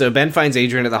 Hunter. So Ben finds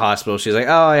Adrian at the hospital. She's like,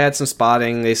 oh, I had some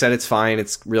spotting. They said it's fine.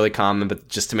 It's really common, but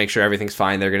just to make sure everything's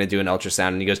fine, they're going to do an ultrasound.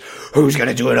 And he goes, who's going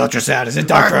to do an ultrasound? Is it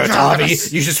Dr.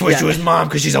 Otavi? You should switch to his mom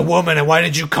because she's a woman, and why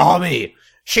did you call me?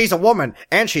 She's a woman,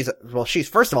 and she's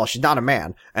first of all, she's not a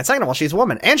man, and second of all, she's a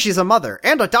woman, and she's a mother,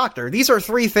 and a doctor. These are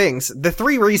 3 things, the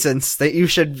 3 reasons that you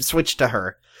should switch to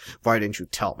her. Why didn't you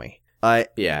tell me?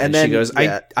 Yeah, and then she goes,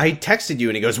 I texted you,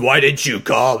 and he goes, why didn't you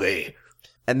call me?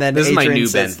 And then This is my Adrian new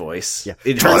says, Ben voice. Yeah.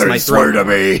 It hurts my throat. to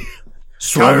me.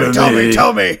 Swear to me.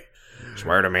 Tell me.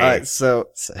 Swear to me. So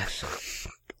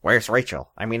where's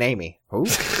Rachel? I mean, Amy. Who?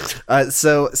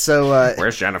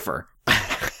 Where's Jennifer?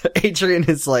 Adrian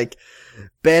is like,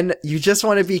 Ben, you just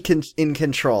want to be in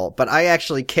control, but I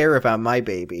actually care about my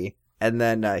baby. And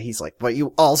then he's like, but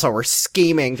you also were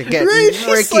scheming to get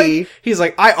Ricky. He's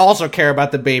like, I also care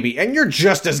about the baby, and you're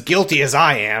just as guilty as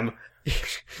I am.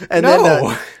 And No.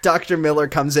 then Dr. Miller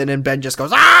comes in and Ben just goes,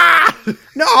 ah!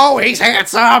 No, he's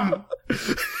handsome.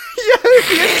 Yeah,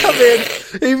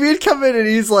 if he'd come in and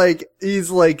he's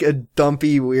like a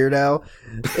dumpy weirdo.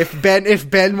 If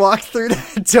Ben walked through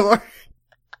that door,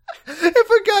 if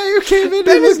a guy who came in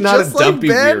Ben and was is not a just like dumpy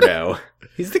Ben, weirdo.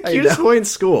 He's the I cutest know. boy in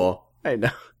school. I know.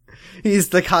 He's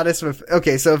the hottest.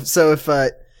 Okay, so if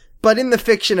but in the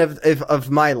fiction of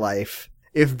my life,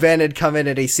 if Ben had come in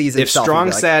and he sees If himself, he'd Strong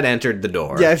be like, Sad entered the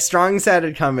door. yeah, if Strong Sad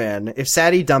had come in, if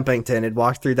Sadie Dumpington had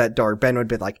walked through that door, Ben would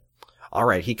be like, all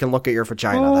right, he can look at your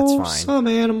vagina. That's fine. Some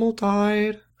animal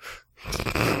died.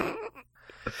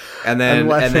 and I'm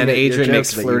laughing then at your Adrian joke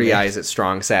makes that you flirty made. eyes at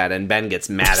Strong Sad, and Ben gets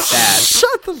mad at that.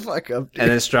 Shut the fuck up, dude.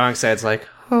 And then Strong Sad's like,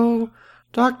 oh,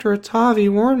 Dr.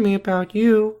 Atavi warned me about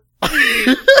you.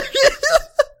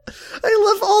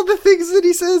 I love all the things that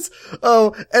he says.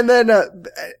 Oh, and then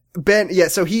Ben, yeah,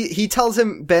 so he tells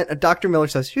him, Dr. Miller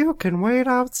says, you can wait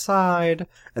outside.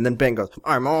 And then Ben goes,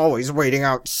 I'm always waiting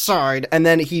outside. And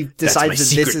then he decides That's that my this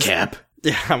secret is, cap.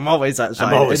 yeah, I'm always outside.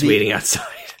 I'm always And he- waiting outside.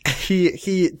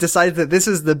 He decides that this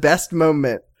is the best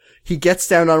moment. He gets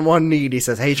down on one knee and he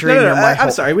says, hey, Trina, you're my I'm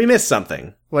sorry, we missed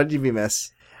something. What did we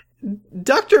miss?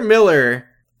 Dr. Miller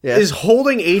Yeah. is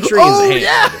holding Adrian's Oh, hand.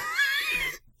 yeah!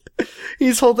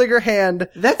 He's holding her hand.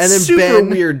 That's and then super Ben,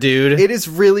 weird, dude. It is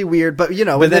really weird, but in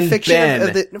But the then fiction Ben-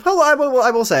 of the, well, I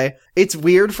will say, it's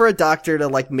weird for a doctor to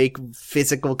like make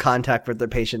physical contact with the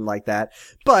patient like that.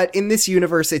 But in this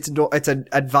universe, it's an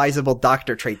advisable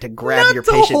doctor trait to grab Not your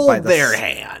to patient hold by the their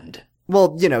hand.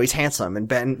 Well, he's handsome, and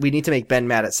Ben, we need to make Ben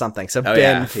mad at something. So Oh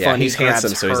Ben, yeah, he's grabs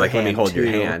handsome, so he's her like, "Let me hand, hold your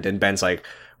too. hand." And Ben's like,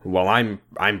 "Well, I'm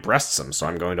breastsome, so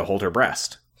I'm going to hold her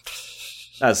breast."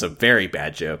 That's a very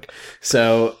bad joke.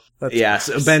 So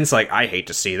so Ben's like, "I hate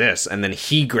to see this," and then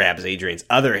he grabs Adrian's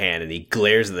other hand and he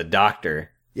glares at the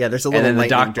doctor. Yeah, there's a And little. then the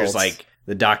lightning doctor's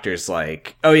bolts.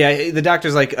 like, "Oh yeah," the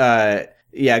doctor's like,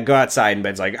 yeah, go outside." And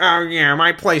Ben's like, "Oh yeah,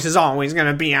 my place is always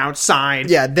gonna be outside."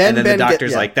 Yeah, then and then Ben the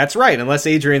doctor's yeah. like, "That's right, unless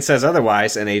Adrian says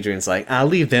otherwise." And Adrian's like, "I'll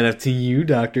leave that up to you,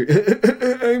 doctor.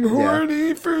 I'm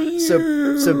horny for you."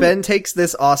 So Ben takes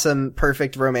this awesome,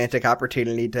 perfect romantic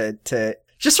opportunity to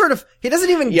just sort of, he doesn't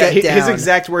even yeah, get down. his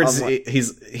exact words, on what-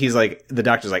 he's like, the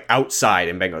doctor's like, "Outside,"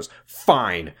 and Ben goes,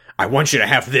 "Fine, I want you to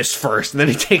have this first." And then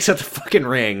he takes out the fucking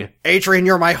ring. Adrian,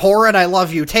 you're my whore and I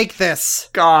love you. Take this.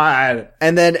 God.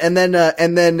 And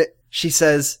then she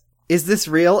says, is this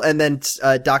real? And then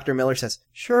Dr. Miller says,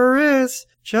 sure is.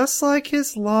 Just like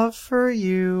his love for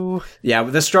you. Yeah,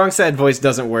 but the strong sad voice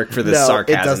doesn't work for the No, it does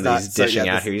sarcasm that not. he's So, dishing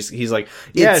yeah, out here. He's like,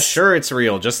 yeah, It's- sure, it's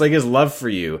real, just like his love for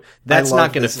you. That's love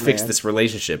not going to this fix man. this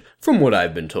relationship, from what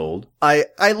I've been told. I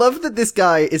love that this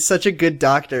guy is such a good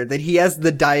doctor that he has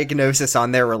the diagnosis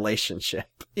on their relationship.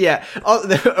 Yeah.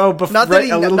 Before, Not that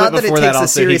he- a little not bit that it before takes that, a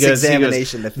also, serious he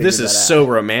examination to figure this that is out." so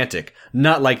romantic.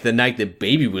 Not like the night that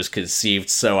baby was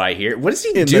conceived, so I hear. What is he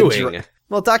In the doing?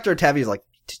 Well, Dr. Tavi's like,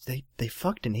 they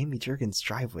fucked in Amy Jurgen's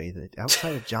driveway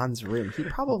outside of John's room. He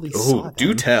probably saw Oh, them.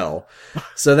 do tell.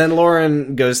 So then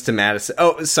Lauren goes to Madison.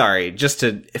 Oh, sorry. Just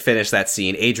to finish that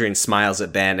scene, Adrian smiles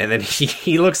at Ben, and then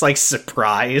he looks like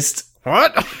surprised.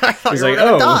 What? I thought He's you were like,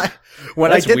 gonna oh, die.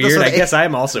 When That's I did weird. this with I guess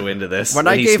I'm also into this. when And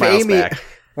I he gave smiles Amy back.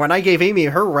 when I gave Amy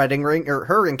her wedding ring or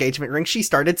her engagement ring, she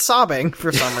started sobbing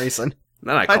for some reason.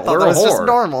 Then I I call thought her that a was just whore.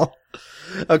 normal.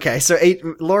 Okay, so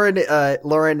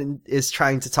Lauren is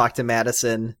trying to talk to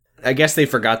Madison. I guess they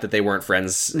forgot that they weren't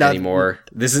friends No, anymore.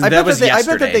 I That was bet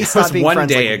yesterday. that they That stopped was being one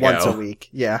friends day like ago. once a week.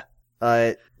 Yeah.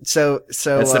 So That's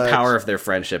the uh, power of their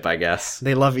friendship, I guess.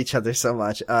 They love each other so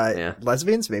much. Yeah.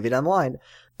 Lesbians, maybe down the line.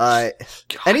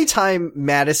 Anytime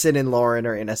Madison and Lauren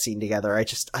are in a scene together,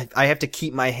 I have to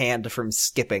keep my hand from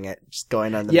skipping it, just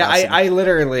going on the Yeah, mouse. I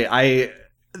literally,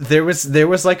 There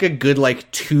was like a good like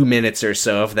 2 minutes or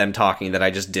so of them talking that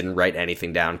I just didn't write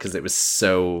anything down because it was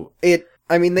so.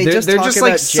 I mean, they're They're talk just about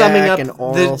like summing Jack up and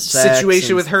oral the sex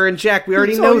situation and with her and Jack. We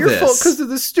already it's know all your this. fault because of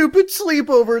the stupid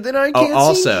sleepover that I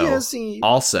can't see Jesse.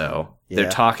 Also, Yeah. they're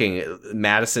talking.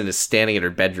 Madison is standing at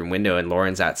her bedroom window, and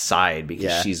Lauren's outside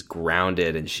because she's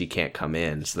grounded and she can't come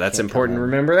in. So that's important to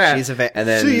remember that. She's a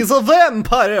and she's a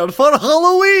vampire for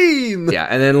Halloween. yeah,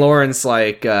 and then Lauren's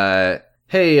like,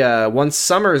 "Hey, once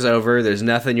summer's over, there's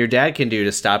nothing your dad can do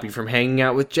to stop you from hanging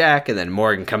out with Jack." And then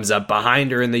Morgan comes up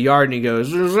behind her in the yard and he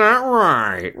goes, "Is that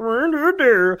right?"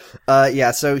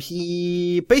 Yeah. So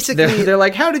he basically They're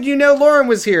like, "How did you know Lauren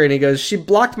was here?" And he goes, "She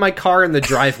blocked my car in the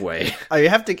driveway." I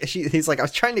have to. He's like, I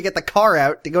was trying to get the car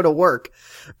out to go to work,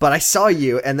 but I saw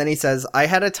you. And then he says, I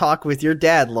had a talk with your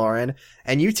dad, Lauren,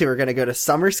 and you two are going to go to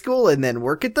summer school and then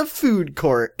work at the food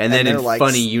court. And then they're in like,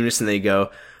 funny unison, they go,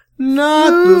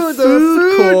 "Not "Ooh, the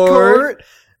food court.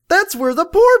 That's where the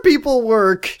poor people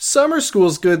work. Summer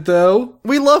school's good though."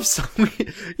 We love some.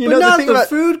 You But know not the thing the about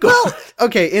food court. Well,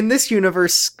 okay, in this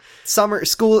universe, summer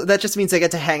school that just means they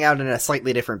get to hang out in a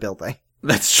slightly different building.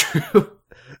 That's true.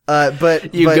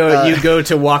 But You but, go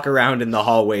to walk around in the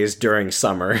hallways during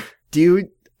summer.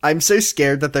 I'm so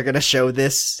scared that they're gonna show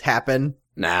this happen.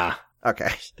 Nah, Okay.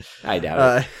 I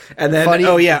doubt it. And then, funny-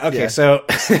 okay, yeah. so,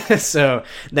 so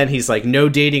then he's like, no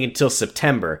dating until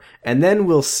September, and then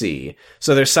we'll see.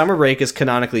 So their summer break is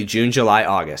canonically June, July,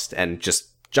 August, and just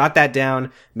jot that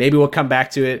down. Maybe we'll come back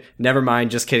to it. Never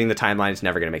mind, just kidding, the timeline's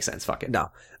never gonna make sense. Fuck it.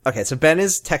 No. Okay, so Ben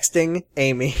is texting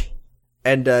Amy,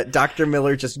 and Dr.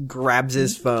 Miller just grabs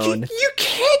his phone. You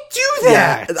can't do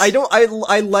that! Yeah,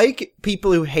 I like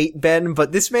people who hate Ben,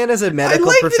 but this man is a medical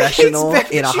I like that he hates professional Ben,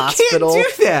 in a but you hospital.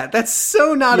 can't do that. That's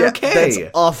so not okay.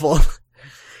 That's awful.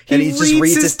 He and he just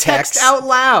reads his text out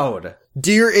loud.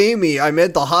 Dear Amy, I'm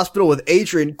at the hospital with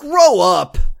Adrian. Grow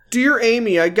up! Dear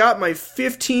Amy, I got my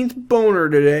 15th boner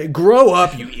today. Grow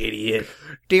up, you idiot.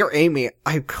 Dear Amy,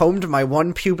 I combed my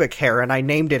one pubic hair and I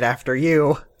named it after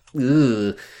you.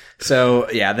 Ugh. So,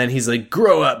 yeah, then he's like,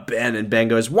 grow up, Ben. And Ben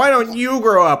goes, why don't you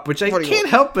grow up? Which I can't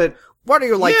help but... What are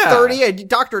you, like, Yeah. 30? And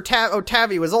Dr.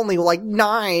 Otavi was only, like,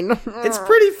 9. It's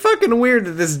pretty fucking weird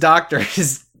that this doctor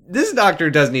is... This doctor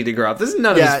does need to grow up. This is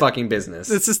none of his fucking business.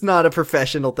 This is not a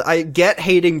professional I get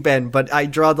hating Ben, but I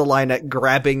draw the line at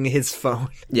grabbing his phone.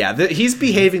 Yeah, he's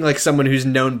behaving like someone who's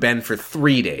known Ben for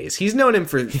 3 days. He's known him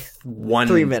for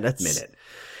 3 minutes. minute.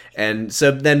 And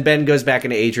so then Ben goes back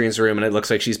into Adrian's room, and it looks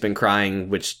like she's been crying,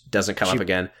 which doesn't come up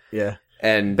again. Yeah.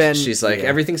 And Ben- she's like, yeah.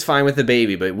 everything's fine with the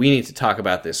baby, but we need to talk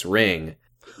about this ring.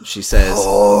 She says,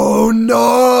 Oh,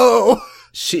 no!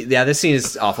 this scene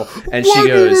is awful. And she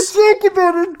goes,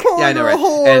 yeah, I know,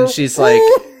 right? And she's like,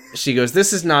 she goes,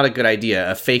 this is not a good idea,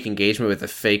 a fake engagement with a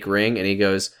fake ring. And he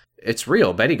goes, it's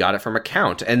real. Betty got it from a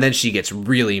count. And then she gets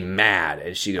really mad.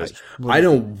 And she goes, I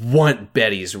don't want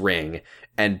Betty's ring.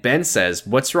 And Ben says,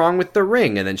 what's wrong with the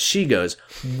ring? And then she goes,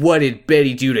 what did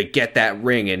Betty do to get that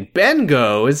ring? And Ben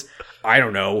goes, I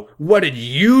don't know. What did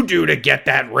you do to get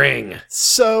that ring?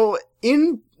 So,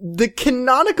 in the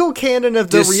canonical canon of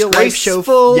the real life show...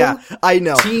 Disgraceful Yeah, I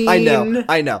know.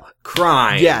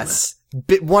 Crime. Yes.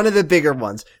 One of the bigger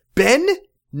ones. Ben,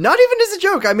 not even as a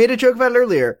joke, I made a joke about it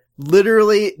earlier,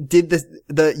 literally did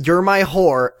the You're My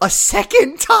Whore a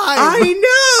second time. I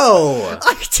know!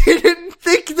 I didn't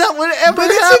think that would ever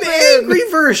But it's happen. an angry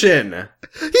version.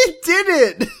 He did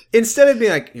it. Instead of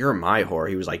being like, you're my whore,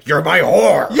 he was like, you're my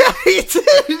whore! Yeah, he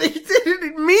did. He did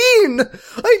it mean.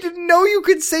 I didn't know you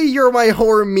could say You're My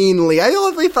Whore meanly. I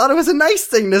only thought it was a nice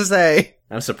thing to say.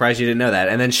 I'm surprised you didn't know that.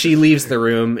 And then she leaves the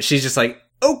room. She's just like,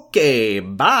 okay,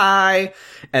 bye.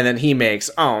 And then he makes,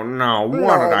 oh no,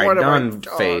 what have I done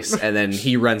face. And then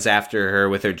he runs after her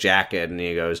with her jacket and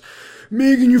he goes,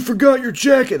 Megan, you forgot your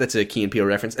jacket. That's a Key and Peele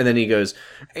reference. And then he goes,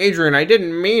 Adrian, I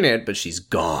didn't mean it, but she's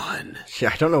gone.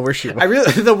 Yeah, I don't know where she went. I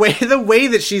really, the way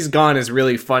that she's gone is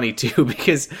really funny too,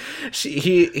 because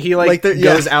he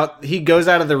goes out, he goes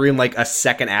out of the room like a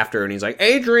second after and he's like,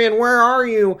 Adrian, where are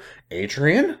you?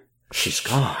 Adrian? She's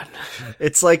gone.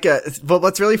 It's like but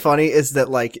what's really funny is that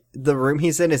like the room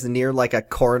he's in is near like a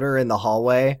corner in the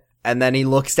hallway, and then he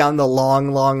looks down the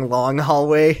long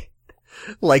hallway,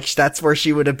 like that's where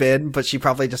she would have been, but she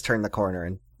probably just turned the corner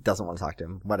and doesn't want to talk to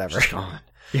him. Whatever. She's gone.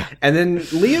 Yeah. And then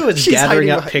Leo is She's gathering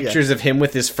hiding up behind- pictures of him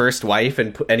with his first wife,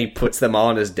 and he puts them all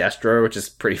in his desk drawer, which is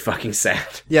pretty fucking sad.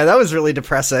 Yeah, that was really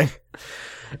depressing.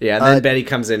 Yeah, and then Betty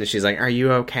comes in and she's like, are you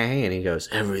okay? And he goes,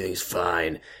 everything's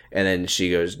fine. And then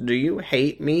she goes, do you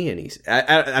hate me? And he's,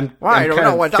 I'm I don't kind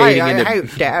know of what fading I into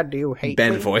hate, Dad. Do you hate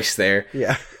Ben me? voice there.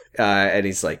 Yeah. And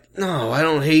he's like, no, I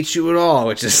don't hate you at all,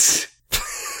 which is...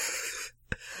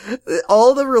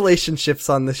 All the relationships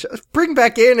on the show. Bring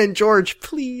back Anne and George,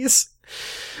 please.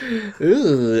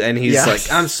 Ooh, and he's Yes.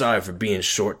 like, I'm sorry for being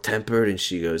short-tempered. And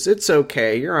she goes, it's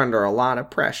okay. You're under a lot of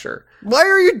pressure. Why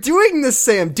are you doing this,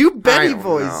 Sam? Do Betty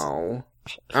voice. know.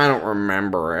 I don't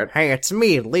remember it. Hey, it's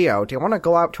me, Leo. Do you want to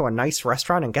go out to a nice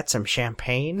restaurant and get some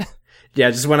champagne? Yeah,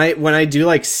 just when I do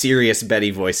like serious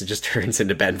Betty voice, it just turns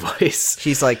into Ben voice.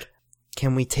 She's like,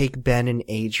 can we take Ben and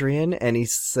Adrian? And he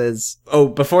says, Oh,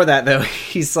 before that though,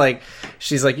 she's like,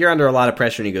 you're under a lot of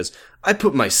pressure, and he goes, I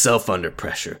put myself under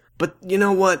pressure, but you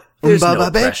know what? There's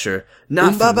no pressure,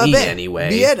 not for me anyway.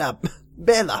 Get up,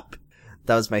 Ben up.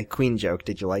 That was my Queen joke.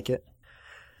 Did you like it?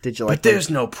 Did you like But there's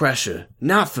no pressure,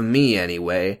 not for me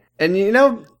anyway. And you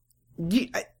know,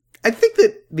 I think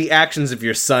that the actions of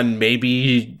your son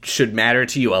maybe should matter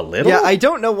to you a little. Yeah, I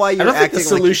don't know why you're I don't think acting the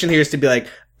solution here is to be like,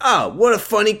 oh, what a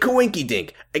funny coinky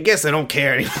dink. I guess I don't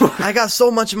care anymore. I got so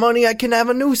much money I can have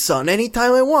a new son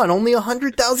anytime I want. Only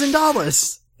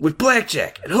 $100,000. With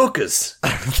blackjack and hookers.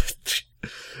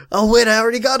 Oh wait, I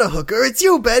already got a hooker. It's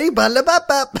you, Betty.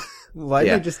 Ba-la-ba-bap. Why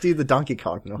Yeah. didn't I just do the Donkey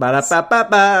Kong noise?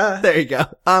 Ba-da-ba-ba-ba. There you go.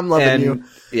 I'm loving And, you.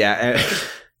 yeah,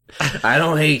 and I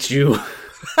don't hate you.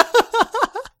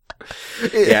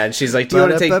 Yeah, and she's like, do you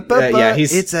want to take, Ba-da-ba-ba-ba. yeah,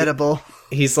 It's edible.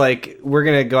 he's like, we're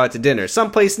gonna go out to dinner,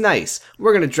 someplace nice.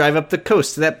 We're gonna drive up the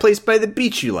coast to that place by the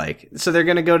beach you like. So they're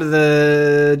gonna go to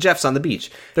the Jeff's on the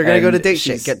beach. They're gonna And go to date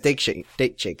she's- shake, get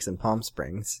date shakes in Palm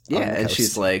Springs. on Yeah, the and coast.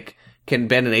 she's like, can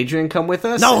Ben and Adrian come with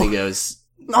us? No. And he goes,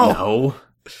 No. no.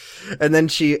 And then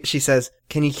she says,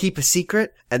 "Can you keep a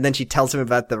secret?" And then she tells him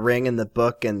about the ring and the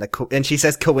book and and she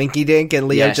says "Coinky Dink," and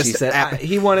Leo Yeah, just she said,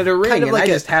 he wanted a ring, kind of and like I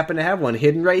a- just happen to have one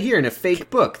hidden right here in a fake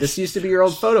book. This used to be your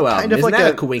old photo album. Kind of Isn't like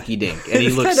that a- a coinky dink? And he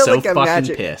It's looks kind of so like a fucking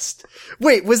magic- pissed.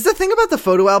 Wait, was the thing about the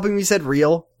photo album you said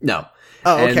real? No.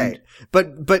 Oh, And- okay.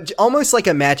 But almost like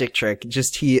a magic trick.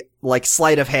 Just he like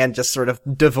sleight of hand, just sort of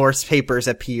divorce papers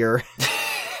appear.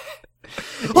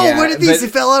 Oh, Yeah, where did these? but- They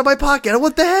fell out of my pocket.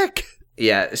 What the heck?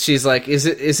 Yeah, she's like, is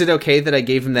it okay that I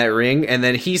gave him that ring? And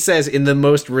then he says in the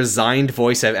most resigned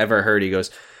voice I've ever heard, he goes,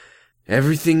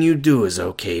 everything you do is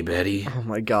okay, Betty. Oh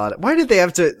my god! Why did they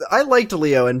have to? I liked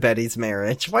Leo and Betty's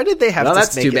marriage. Why did they have Well, to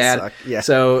that's make too it bad. suck? Yeah.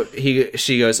 So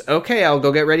she goes, okay, I'll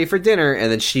go get ready for dinner.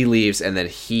 And then she leaves, and then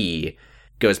he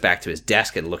goes back to his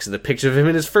desk and looks at the picture of him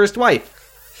and his first wife.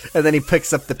 And then he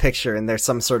picks up the picture, and there's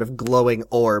some sort of glowing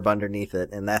orb underneath it,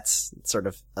 and that's sort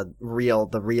of the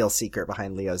real secret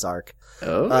behind Leo's arc.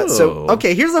 Oh. So,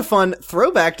 okay, here's a fun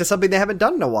throwback to something they haven't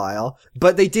done in a while,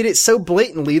 but they did it so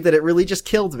blatantly that it really just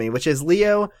killed me, which is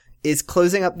Leo is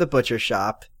closing up the butcher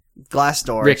shop, glass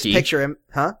doors. Ricky. Picture him,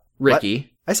 huh? Ricky.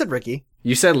 What? I said Ricky.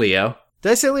 You said Leo.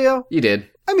 Did I say Leo? You did.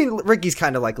 I mean, Ricky's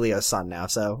kind of like Leo's son now,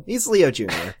 so he's Leo Jr.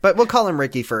 But we'll call him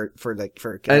Ricky for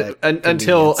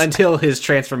Until convenience. his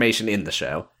transformation in the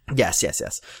show. Yes.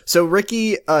 So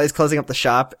Ricky is closing up the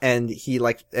shop, and he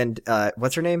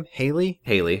what's her name? Haley.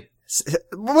 Haley.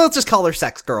 We'll just call her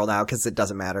Sex Girl now because it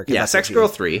doesn't matter. 'cause Yeah, that's Sex what she Girl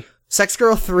is. 3. Sex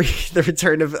Girl 3, the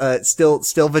return of still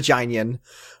Vaginian.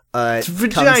 Comes to-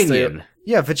 Vaginian.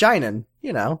 Yeah, Vaginian.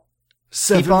 You know,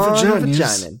 Seven keep on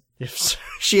vaginas. Vaginin.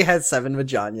 She has 7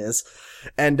 vaginas.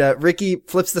 And Ricky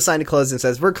flips the sign to close and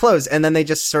says, "We're closed." And then they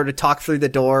just sort of talk through the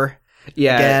door.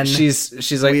 Yeah, Again,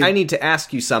 she's like, I need to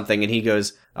ask you something, and he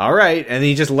goes, all right, and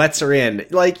he just lets her in.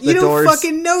 Like, you The don't doors-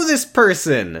 fucking know this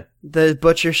person. The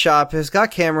butcher shop has got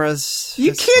cameras.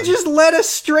 You It's can't fine. just let a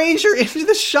stranger into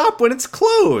the shop when it's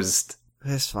closed.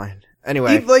 It's fine.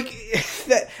 Anyway,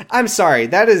 I'm sorry,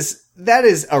 that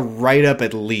is a write-up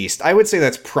at least. I would say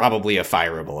that's probably a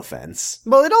fireable offense.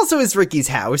 well, it also is Ricky's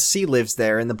house. He lives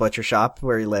there in the butcher shop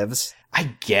where he lives.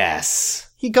 I guess.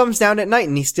 He comes down at night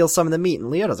and he steals some of the meat,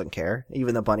 and Leo doesn't care,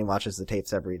 even though Bunny watches the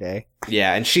tapes every day.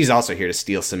 Yeah, and she's also here to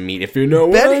steal some meat, if you know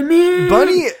what I mean.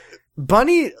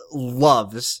 Bunny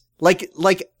loves, like,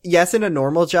 yes, in a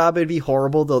normal job, it'd be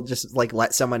horrible. They'll just,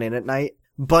 let someone in at night.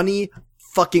 Bunny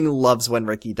fucking loves when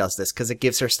Ricky does this, because it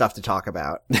gives her stuff to talk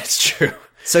about. That's true.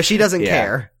 So she doesn't Yeah.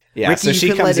 care. Yeah, Ricky, so you she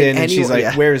can comes let in and she's anyone-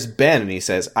 like, yeah. where's Ben? And he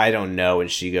says, I don't know. And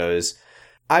she goes,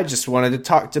 I just wanted to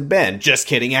talk to Ben. Just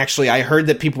kidding. Actually, I heard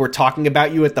that people were talking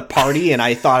about you at the party and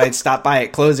I thought I'd stop by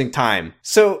at closing time.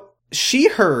 So she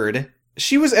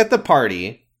was at the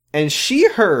party and she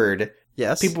heard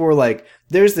Yes. people were like,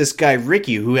 there's this guy,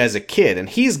 Ricky, who has a kid and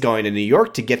he's going to New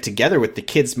York to get together with the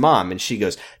kid's mom. And she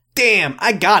goes, damn,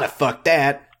 I gotta fuck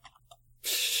that.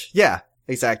 Yeah,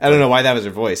 exactly. I don't know why that was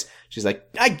her voice. She's like,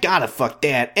 I gotta fuck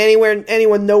that.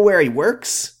 Anyone know where he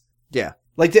works? Yeah.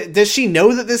 Like, does she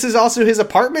know that this is also his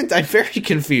apartment? I'm very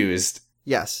confused.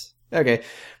 Yes. Okay.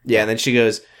 Yeah, and then she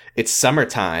goes, It's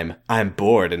summertime. I'm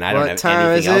bored and I don't What have time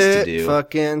anything is else to it? do.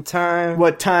 Fucking time.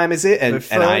 What time is it? And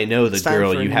I know the It's time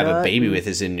girl for you have a baby nothing. with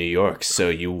is in New York, so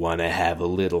you want to have a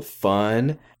little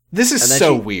fun? This is And then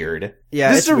so she- weird. Yeah,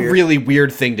 this it's is a weird. really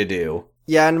weird thing to do.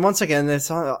 Yeah, and once again,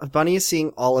 Bunny is seeing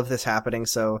all of this happening.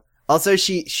 So also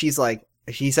she's like,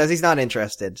 he says he's not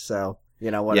interested. So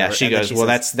whatever. Yeah, she And then goes, well,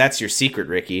 says, that's your secret,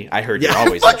 Ricky. I heard yeah, you're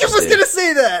always I fucking was interested. gonna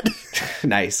say that.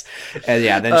 Nice. And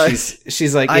yeah, then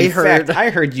she's like, I in fact, heard- I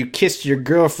heard you kissed your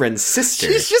girlfriend's sister.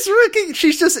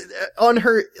 She's just on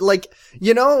her, like,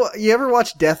 you ever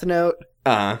watch Death Note?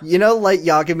 Uh-huh. Light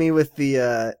Yagami with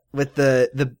the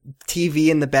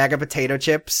TV and the bag of potato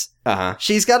chips? Uh-huh.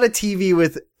 She's got a TV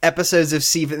with episodes of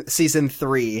season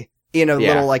 3 in a Yeah.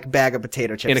 little, like, bag of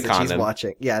potato chips In a that she's condom.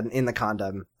 watching. Yeah, in the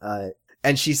condom.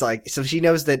 And she's like, so she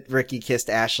knows that Ricky kissed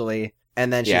Ashley,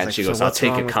 and then she's Yeah, like, and she so goes, I'll what's take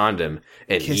wrong a with-" condom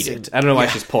and eat kissing? it. I don't know why Yeah.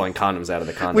 she's pulling condoms out of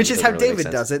the condom. Which is how Doesn't really make David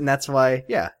sense. does it, and that's why,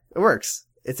 yeah, it works.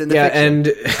 It's in the Yeah, fiction.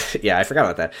 and yeah, I forgot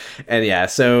about that. And yeah,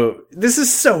 so this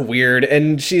is so weird.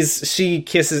 And she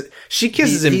kisses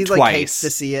him he, twice like, hates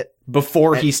to see it.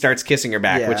 before he starts kissing her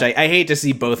back, Yeah. which I hate to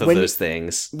see both of When- those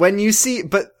things. When you see,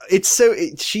 but it's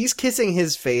she's kissing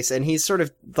his face, and he's sort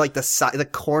of like the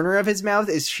corner of his mouth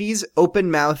she's open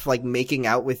mouth, like making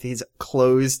out with his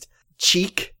closed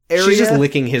cheek area. She's just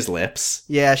licking his lips.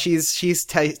 Yeah, she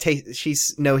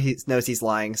knows he's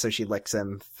lying, so she licks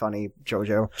him. Funny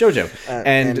Jojo.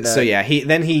 And so yeah,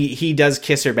 he does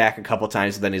kiss her back a couple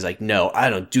times, and then he's like, no, I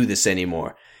don't do this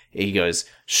anymore. He goes,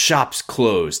 shop's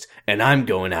closed, and I'm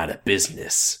going out of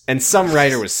business. And some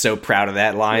writer was so proud of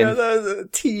that line. Yeah, the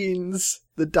teens.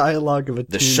 The dialogue of a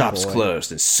The teen shop's boy.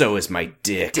 closed, and so is my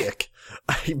dick. Dick.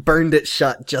 I burned it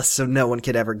shut just so no one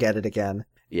could ever get it again.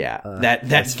 Yeah, that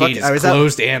it's gate fucking- I is was out-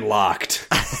 closed and locked.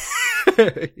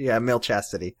 Yeah, male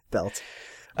chastity belt.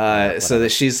 So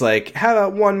that she's like, how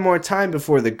about one more time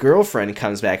before the girlfriend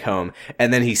comes back home?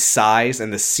 And then he sighs,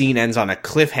 and the scene ends on a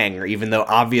cliffhanger, even though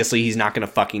obviously he's not going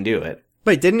to fucking do it.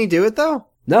 Wait, didn't he do it though?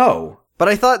 No. But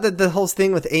I thought that the whole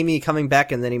thing with Amy coming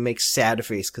back and then he makes sad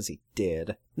face because he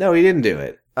did. No, he didn't do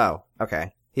it. Oh,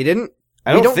 okay. He didn't?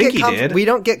 I don't think he did. We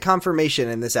don't get confirmation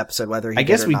in this episode whether he I did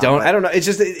guess or we not, don't. but- I don't know. It's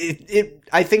just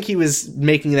I think he was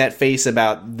making that face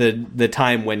about the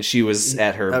time when she was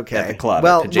at the club.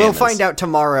 Well, at Pajamas. we'll find out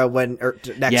tomorrow next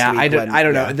week. I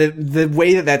don't know. The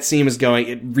way that scene is going,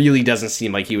 it really doesn't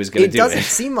seem like he was going to It do doesn't it.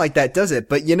 seem like that, does it?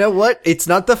 But you know what? It's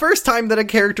not the first time that a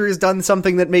character has done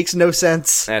something that makes no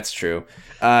sense. That's true.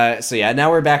 So yeah, now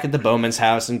we're back at the Bowman's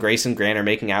house, and Grace and Grant are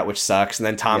making out, which sucks. And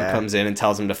then Tom Yeah. comes in and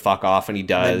tells him to fuck off, and he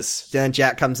does. Then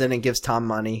Jack comes in and gives Tom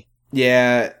money.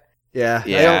 Yeah. Yeah,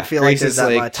 Yeah. I don't feel like Grace there's is that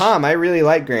like, much. Tom, I really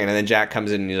like Grant. And then Jack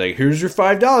comes in and he's like, here's your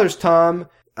 $5, Tom.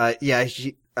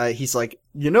 He's like,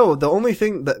 the only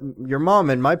thing that your mom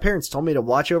and my parents told me to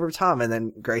watch over Tom. And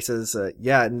then Grace says,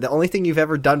 and the only thing you've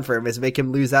ever done for him is make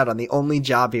him lose out on the only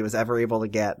job he was ever able to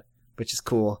get, which is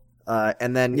cool.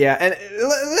 And then, Yeah, and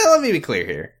let me be clear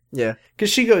here. yeah. Because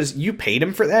she goes, you paid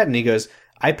him for that? And he goes,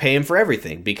 I pay him for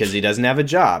everything because he doesn't have a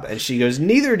job. And she goes,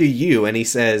 neither do you. And he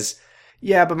says,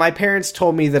 yeah, but my parents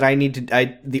told me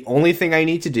that the only thing I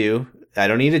need to do, I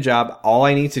don't need a job. All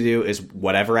I need to do is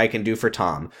whatever I can do for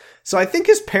Tom. So I think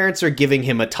his parents are giving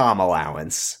him a Tom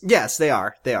allowance. Yes, they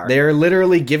are. They're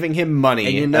literally giving him money,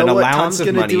 And you know an what allowance Tom's of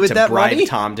gonna money do with to that bribe money?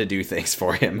 Tom to do things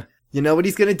for him. You know what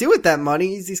he's gonna do with that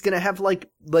money? He's gonna have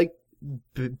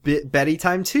Betty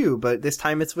time too, but this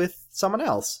time it's with someone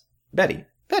else. Betty.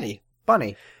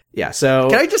 Bunny. Yeah, so...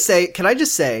 Can I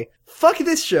just say, fuck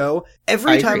this show.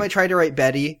 Every I time agree. I try to write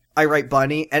Betty, I write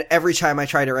Bunny, and every time I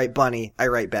try to write Bunny, I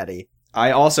write Betty.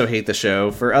 I also hate the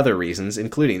show for other reasons,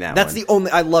 including that That's one. the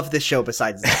only, I love this show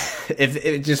besides that. If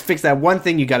it just fix that one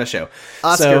thing, you got to show.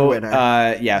 Oscar winner.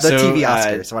 Yeah, The so, TV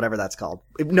Oscars, whatever that's called.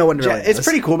 No one really It's knows.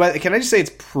 pretty cool, but can I just say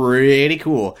it's pretty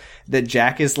cool that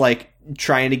Jack is like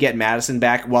trying to get Madison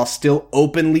back while still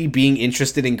openly being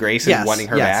interested in Grace and wanting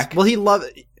her back. Well, he loves.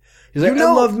 He's like, you know-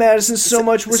 I love Madison so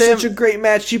much. We're Sam, such a great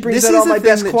match. She brings this out is all the my thing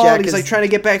best that Jack qualities. is- Like trying to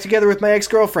get back together with my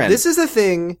ex-girlfriend. This is the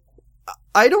thing.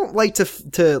 I don't like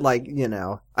to like,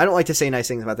 I don't like to say nice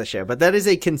things about the show, but that is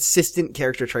a consistent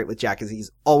character trait with Jack, is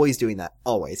he's always doing that.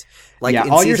 Always. Like, yeah, in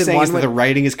all you're season saying one is that when- the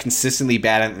writing is consistently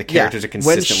bad and the characters are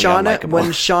consistently unlikable.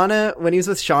 When he was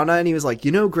with Shauna and he was like,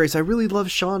 Grace, I really love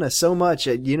Shauna so much.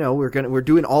 We're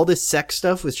doing all this sex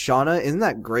stuff with Shauna. Isn't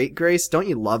that great, Grace? Don't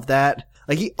you love that?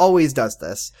 Like, he always does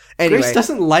this. Anyway, Grace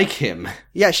doesn't like him.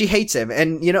 yeah, she hates him.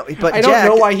 And, but I don't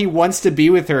know why he wants to be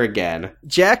with her again.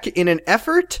 Jack, in an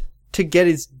effort to get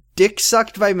his dick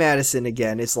sucked by Madison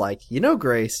again, is like,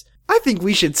 Grace, I think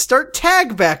we should start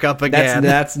Tag back up again.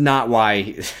 That's not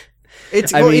why.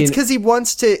 It's I well, mean- it's because he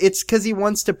wants to. It's because he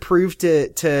wants to prove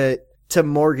to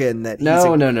Morgan that he's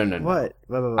No. What?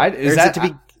 Or Is is that it to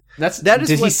be? that is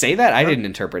Did he what- say that? I didn't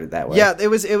interpret it that way. Yeah, it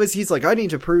was. He's like, I need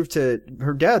to prove to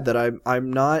her dad that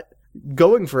I'm not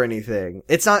going for anything.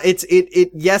 It's not.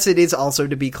 It. Yes, it is also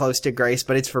to be close to Grace,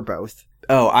 but it's for both.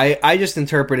 Oh, I just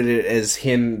interpreted it as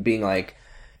him being like,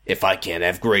 if I can't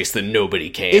have Grace, then nobody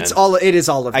can. It is all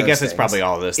of. I those guess it's things. probably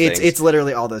all of those It's things. it's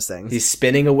literally all those things. He's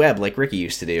spinning a web like Ricky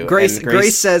used to do. Grace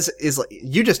And says is like,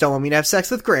 you just don't want me to have sex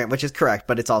with Grant, which is correct,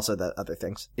 but it's also the other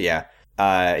things. Yeah.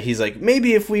 He's like,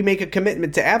 maybe if we make a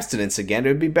commitment to abstinence again, it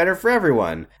would be better for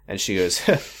everyone. And she goes,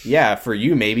 yeah, for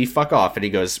you maybe, fuck off. And he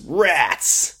goes,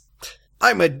 rats!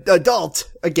 I'm an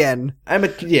adult again. I'm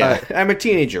a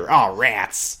teenager. Oh,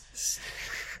 rats.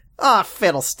 Ah,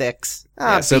 fiddlesticks.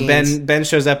 Ah, Yeah, so beans. Ben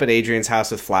shows up at Adrian's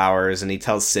house with flowers, and he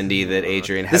tells Cindy that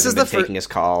Adrian This hasn't is been taking his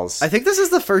calls. I think this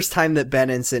is the first time that Ben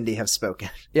and Cindy have spoken.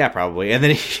 Yeah, probably. And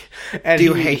then Do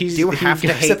you have to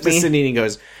goes hate up to me? Cindy and he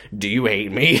goes, do you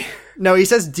hate me? No, he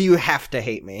says, "Do you have to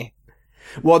hate me?"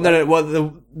 Well, no.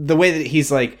 Well, the way that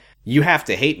he's like, you have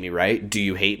to hate me, right? Do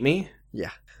you hate me? Yeah.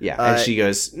 Yeah. And she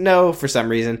goes, no, for some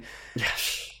reason.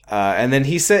 And then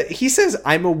he says,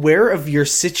 I'm aware of your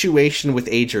situation with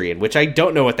Adrian, which I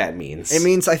don't know what that means.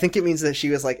 I think it means that she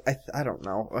was like, I don't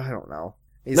know.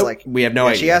 He's Nope, like, we have no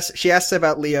idea. She asks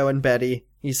about Leo and Betty.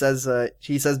 He says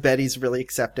Betty's really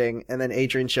accepting, and then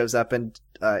Adrian shows up and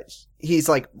he's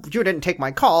like, you didn't take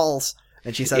my calls.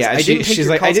 And she says, Yeah, she's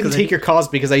like, I didn't take your calls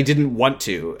because I didn't want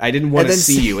to. I didn't want to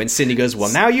see you. And Cindy goes,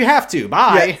 well, now you have to.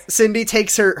 Bye. Yeah, Cindy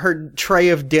takes her tray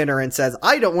of dinner and says,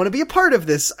 I don't want to be a part of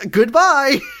this.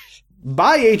 Goodbye.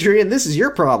 Bye, Adrian. This is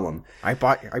your problem. I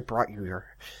brought you your...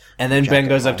 And then Ben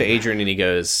goes up to Adrian and he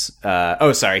goes,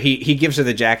 he gives her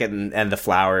the jacket and the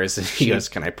flowers. And he goes,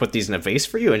 can I put these in a vase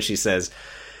for you? And she says,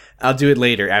 I'll do it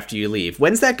later after you leave.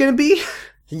 When's that going to be?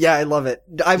 Yeah, I love it.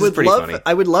 I would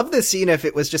funny. love this scene if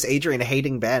it was just Adrian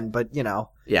hating Ben, but you know.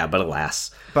 Yeah, but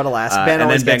alas. Ben And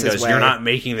always then Ben gets his goes, way. you're not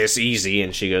making this easy.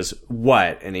 And she goes,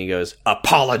 what? And he goes,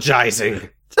 apologizing.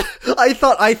 I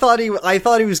thought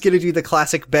he was gonna do the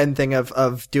classic Ben thing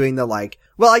of doing the like,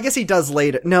 well, I guess he does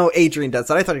later. No, Adrian does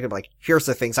that. I thought he could be like, here's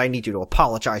the things I need you to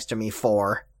apologize to me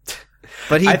for.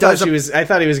 But he I does.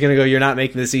 thought he was going to go, you're not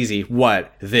making this easy.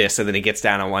 What? This. And then he gets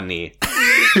down on one knee.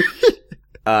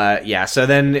 Yeah, so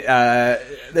then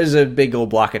there's a big old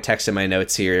block of text in my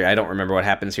notes here. I don't remember what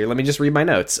happens here. Let me just read my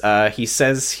notes. He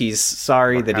says he's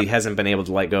sorry that he hasn't been able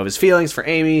to let go of his feelings for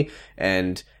Amy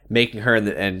and making her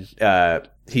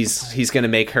he's going to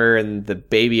make her and the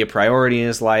baby a priority in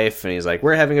his life. And he's like,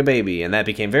 we're having a baby. And that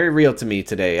became very real to me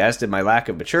today, as did my lack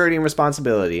of maturity and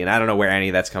responsibility. And I don't know where any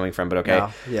of that's coming from, but okay. No,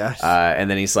 yes. And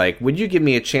then he's like, would you give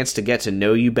me a chance to get to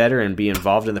know you better and be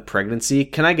involved in the pregnancy?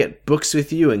 Can I get books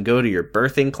with you and go to your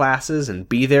birthing classes and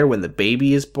be there when the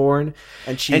baby is born?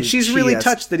 And she's really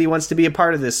touched that he wants to be a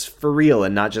part of this for real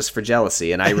and not just for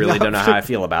jealousy. And I really don't know how I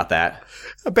feel about that.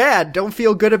 Bad. Don't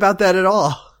feel good about that at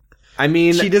all. I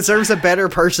mean, she deserves a better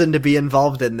person to be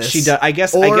involved in this. She does. I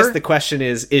guess the question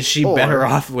is she better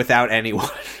off without anyone?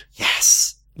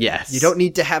 Yes. Yes. You don't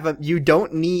need to have a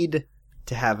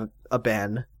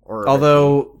Ben.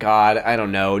 Although, God, I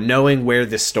don't know. Knowing where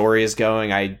this story is going,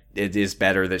 it is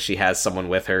better that she has someone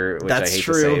with her, which I hate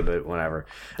to say, but whatever.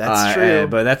 That's true.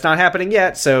 But that's not happening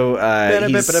yet, so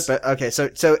okay,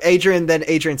 so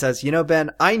Adrian says, you know, Ben,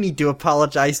 I need to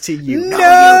apologize to you.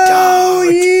 No,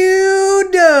 you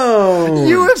don't.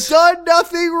 You have done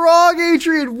nothing wrong,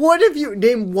 Adrian. What have you...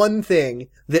 Name one thing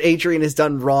that Adrian has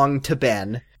done wrong to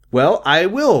Ben. Well, I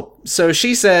will. So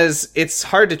she says, it's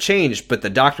hard to change, but the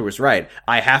doctor was right.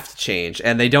 I have to change.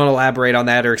 And they don't elaborate on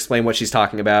that or explain what she's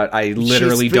talking about. I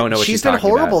literally don't know what she's talking about. She's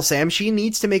been horrible, Sam. She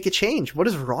needs to make a change. What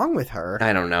is wrong with her?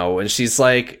 I don't know. And she's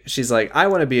like, I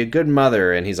want to be a good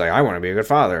mother. And he's like, I want to be a good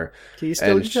father. Do you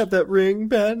still just have that ring,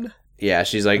 Ben? Yeah,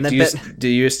 she's like, do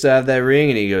you still have that ring?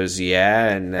 And he goes, yeah.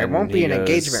 And then it won't be an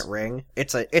engagement ring.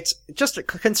 It's just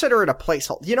consider it a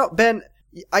placeholder. You know, Ben,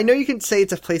 I know you can say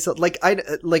it's a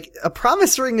placeholder. Like a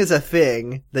promise ring is a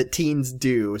thing that teens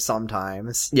do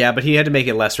sometimes. Yeah, but he had to make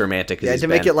it less romantic. Yeah, to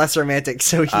make it less romantic.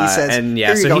 So he says, and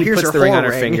yeah, so he puts the ring on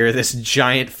her finger, this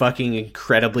giant fucking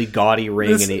incredibly gaudy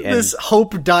ring. This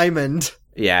Hope diamond.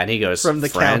 Yeah, and he goes, from the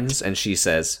friends, and she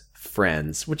says,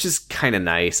 friends, which is kind of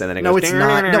nice. And then it no, goes, it's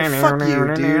not. No, fuck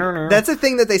you, dude. That's a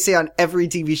thing that they say on every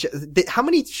TV show. How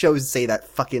many shows say that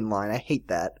fucking line? I hate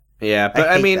that. Yeah, but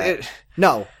I mean,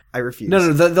 no, I refuse.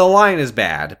 No, the line is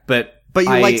bad, but you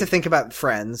like to think about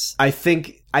friends. I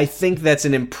think that's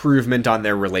an improvement on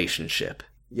their relationship.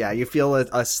 Yeah, you feel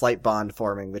a slight bond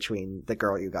forming between the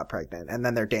girl you got pregnant, and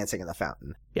then they're dancing in the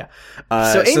fountain. Yeah.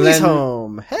 So Amy's then,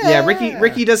 home. Hey! Yeah,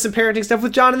 Ricky does some parenting stuff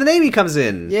with John, and then Amy comes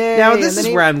in. Yay, Now this and is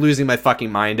then where I'm losing my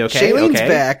fucking mind. Okay, Shailene's okay,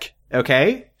 back.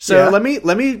 okay. So Yeah.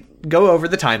 let me go over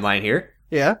the timeline here.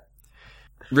 Yeah.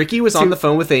 Ricky was on the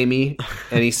phone with Amy,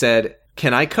 and he said,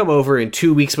 "Can I come over in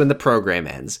 2 weeks when the program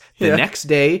ends?" The Yeah. next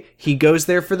day, he goes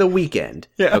there for the weekend.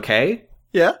 Yeah. Okay.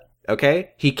 Yeah.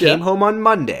 Okay. He came Yeah. home on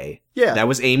Monday. Yeah. That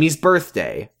was Amy's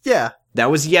birthday. Yeah.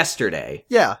 That was yesterday.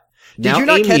 Yeah. Did Now you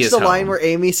not Amy catch is the line home. where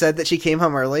Amy said that she came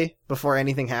home early before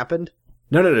anything happened?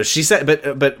 No. She said,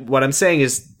 but what I'm saying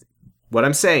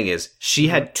is she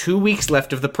had 2 weeks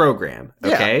left of the program.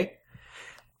 Okay.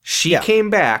 She Yeah. came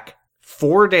back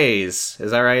 4 days.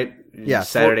 Is that right? Yeah,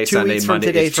 Saturday, 2 Sunday, weeks from Monday.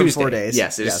 today It's from Tuesday. 4 days.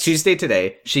 Yes, it's Yes. Tuesday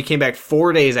today. She came back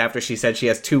 4 days after she said she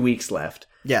has 2 weeks left.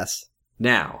 Yes.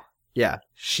 Now, Yeah.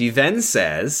 she then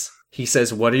he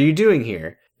says, "What are you doing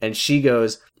here?" And she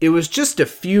goes, "It was just a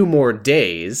few more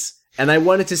days, and I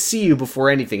wanted to see you before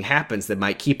anything happens that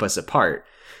might keep us apart."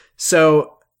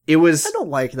 So it was I don't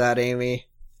like that, Amy.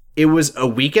 a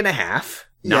week and a half,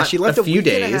 Yeah, not she left a few week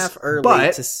days, and a half early.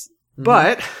 but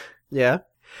but Yeah.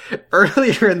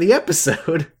 earlier in the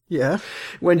episode, Yeah.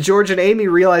 when George and Amy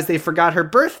realized they forgot her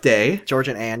birthday, George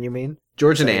and Anne, you mean?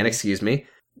 George and Anne, excuse me,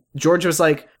 George was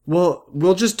like, "Well,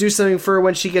 we'll just do something for her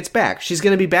when she gets back. She's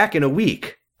going to be back in a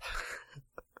week."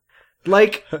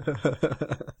 Like,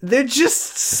 they're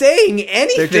just saying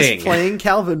anything. They're just playing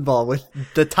Calvin ball with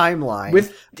the timeline.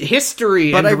 with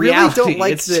history but and I really reality. don't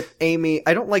like It's- that Amy.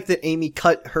 I don't like that Amy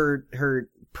cut her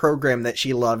program that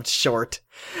she loved short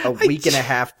a week and a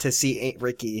half to see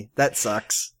Ricky. That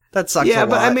sucks. That sucks. Yeah, a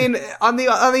but lot. I mean, on the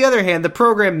other hand, the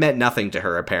program meant nothing to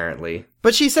her apparently.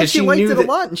 but she said 'cause she she liked knew it a that-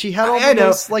 lot, and she had all I know.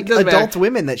 those like Doesn't adult matter.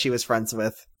 women that she was friends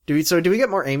with. Do we get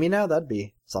more Amy now? That'd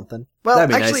be something. Well,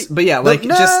 That'd be actually, nice. But yeah, like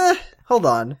just hold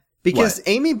on, because What?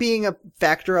 Amy being a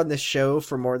factor on this show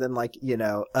for more than like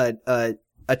a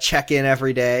check in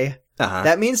every day.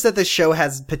 That means that the show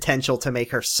has potential to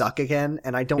make her suck again,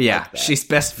 and I don't like that. she's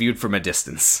best viewed from a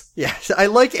distance. Yeah, I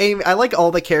like Amy. I like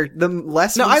all the characters. The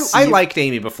less No, we I see- liked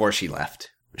Amy before she left.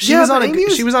 She Yeah, was but on Amy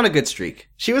was- she was on a good streak.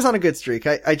 She was on a good streak.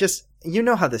 I just, you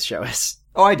know how this show is.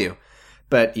 Oh, I do.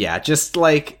 But yeah, just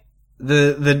like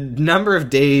the number of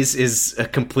days is a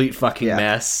complete fucking Yeah.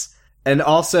 mess. And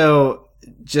also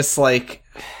just like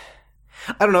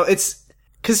I don't know, it's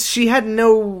cuz she had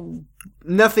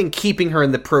nothing keeping her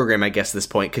in the program, I guess, at this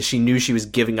point, because she knew she was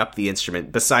giving up the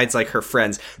instrument, besides, like, her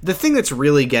friends. The thing that's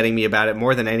really getting me about it,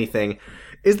 more than anything,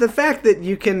 is the fact that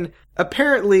you can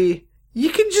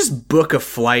just book a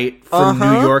flight from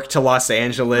New York to Los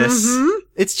Angeles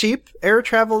It's cheap. Air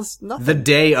travel's nothing. the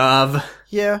day of.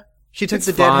 Yeah. She took It's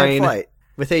the deadhead fine. flight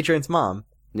with Adrian's mom,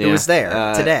 who Yeah. was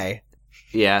there today.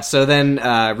 Yeah, so then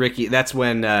Ricky, that's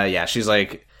when, she's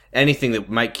like, anything that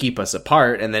might keep us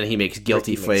apart, and then he makes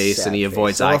guilty Ricky makes face, sad and he face.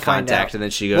 avoids So eye we'll find contact, out. and then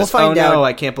she We'll goes, find "Oh no, out-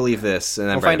 I can't believe this," and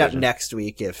then We'll find out Brendavision. next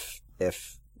week if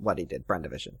what he did,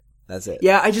 Brendavision. That's it.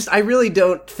 Yeah, I really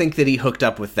don't think that he hooked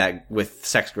up with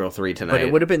Sex Girl 3 tonight. But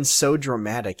it would have been so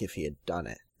dramatic if he had done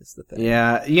it. Is the thing.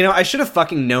 Yeah, I should have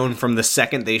fucking known from the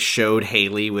second they showed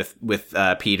Haley with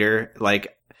Peter.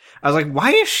 Like, I was like,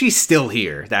 why is she still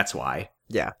here? That's why.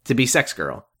 Yeah. To be Sex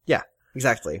Girl. Yeah.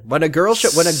 Exactly. When a girl is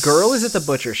at the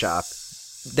butcher shop,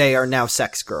 they are now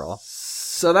sex girl.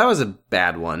 So that was a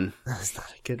bad one. That's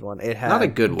not a good one. It had Not a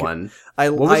good one.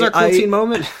 What What was our cool teen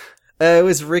moment? It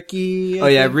was Ricky. Oh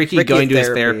yeah, Ricky going to his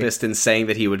therapy. therapist and saying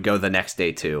that he would go the next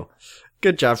day too.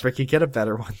 Good job, Ricky. Get a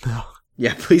better one though.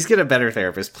 Yeah, please get a better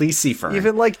therapist. Please see Fern.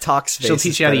 Even like talks face. She'll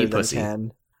teach you how to is eat better pussy.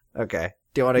 than 10. Okay.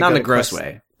 Do you want to Not go in a to gross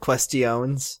way.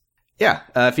 Questions? Yeah,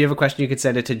 if you have a question, you can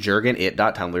send it to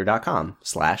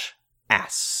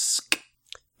jurgenit.tumblr.com/ask.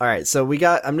 All right. So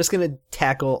I'm just going to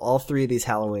tackle all three of these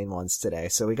Halloween ones today.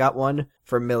 So we got one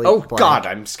from Millie. Oh Blank. God,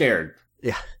 I'm scared.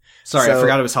 Yeah. Sorry, I So-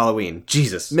 forgot it was Halloween.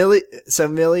 Jesus.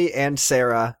 Millie and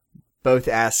Sarah both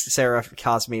asked, Sarah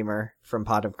Cosmemer from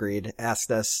Pot of Greed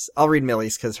asked us, I'll read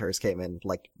Millie's because hers came in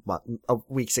like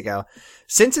weeks ago.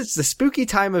 Since it's the spooky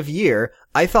time of year,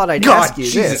 I thought I'd ask you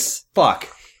Jesus, this. fuck.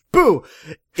 Boo!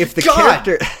 If the God!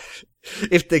 character,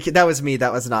 that was me,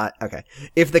 that was not, okay.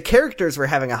 If the characters were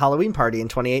having a Halloween party in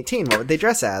 2018, what would they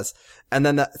dress as? And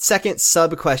then the second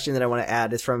sub question that I want to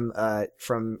add is from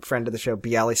friend of the show,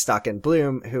 Bialystock and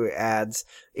Bloom, who adds,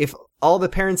 if all the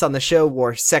parents on the show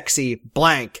wore sexy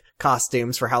blank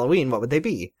costumes for Halloween, what would they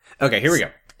be? Okay, here we go.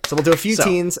 So we'll do a few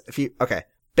teens, okay.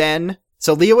 Ben.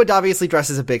 So Leo would obviously dress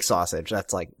as a big sausage.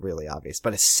 That's like really obvious,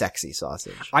 but a sexy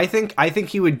sausage. I think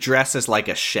he would dress as like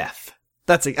a chef.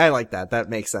 I like that. That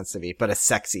makes sense to me. But a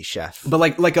sexy chef. But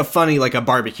like a funny, like a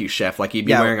barbecue chef. Like he'd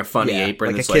be wearing a funny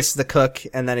apron. Like that's a kiss the cook,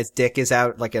 and then his dick is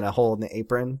out like in a hole in the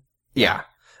apron. Yeah.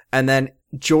 And then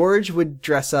George would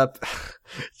dress up.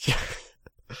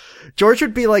 George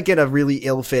would be like in a really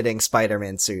ill-fitting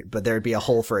Spider-Man suit, but there'd be a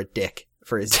hole for his dick,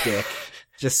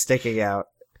 just sticking out.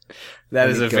 That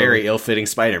is a very ill-fitting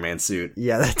Spider-Man suit.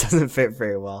 Yeah, that doesn't fit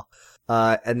very well.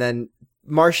 And then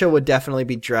Marsha would definitely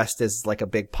be dressed as like a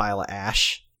big pile of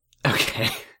ash. Okay.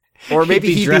 Or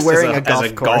maybe he'd be wearing a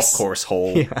golf course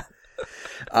hole. Yeah.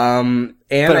 And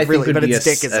But I think would be its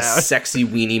dick is a out. sexy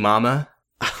weenie mama.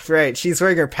 Right, she's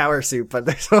wearing her power suit, but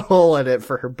there's a hole in it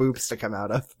for her boobs to come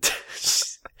out of.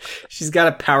 She's got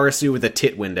a power suit with a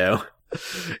tit window.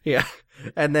 Yeah.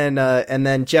 And then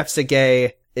Jeff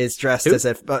Segay is dressed as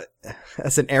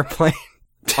an airplane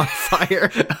on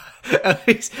fire.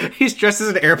 He's dressed as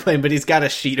an airplane, but he's got a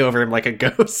sheet over him like a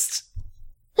ghost.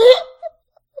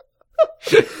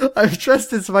 I'm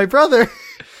dressed as my brother.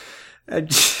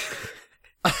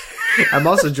 I'm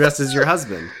also dressed as your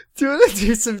husband. Do you want to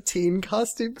do some teen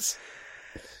costumes?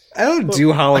 I don't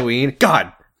do Halloween.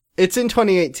 God. It's in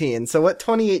 2018, so what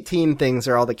 2018 things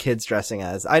are all the kids dressing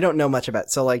as? I don't know much about.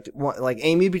 So like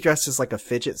Amy would be dressed as like a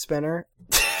fidget spinner.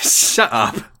 Shut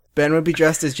up. Ben would be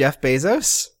dressed as Jeff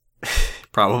Bezos.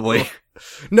 Probably.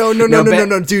 No, dude. Ben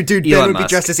would be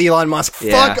dressed as Elon Musk.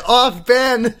 Yeah. Fuck off,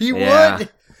 Ben. He Yeah.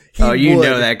 would. You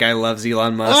know that guy loves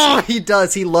Elon Musk. Oh, he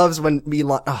does. He loves when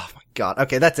Elon. Oh my god.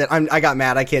 Okay, that's it. I got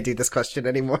mad. I can't do this question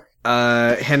anymore.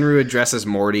 Henry would dress as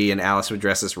Morty, and Alice would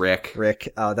dress as Rick.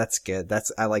 Oh, that's good.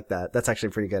 I like that. That's actually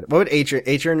pretty good. What would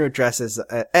Adrian would dress as?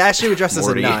 Ashley would dress as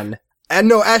a nun. And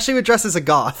no, Ashley would dress as a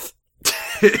goth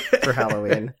for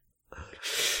Halloween.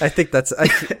 I think that's.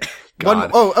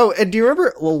 And do you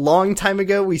remember a long time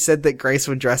ago we said that Grace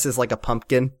would dress as like a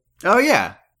pumpkin? Oh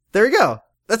yeah. There we go.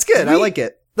 That's good. I like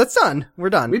it. That's done. We're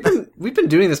done. We've been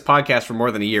doing this podcast for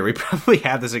more than a year. We probably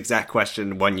had this exact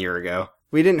question 1 year ago.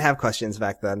 We didn't have questions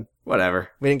back then. Whatever.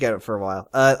 We didn't get it for a while.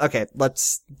 Okay,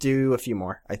 let's do a few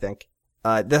more, I think.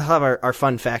 They'll have our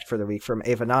fun fact for the week from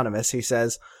Ave Anonymous, who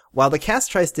says, while the cast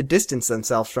tries to distance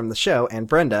themselves from the show and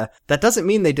Brenda, that doesn't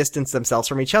mean they distance themselves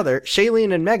from each other.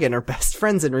 Shailene and Megan are best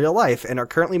friends in real life and are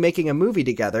currently making a movie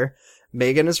together.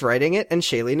 Megan is writing it and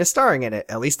Shailene is starring in it.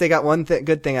 At least they got one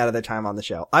good thing out of their time on the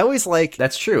show. I always like...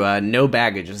 That's true. No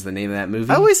Baggage is the name of that movie.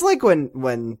 I always like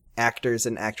when actors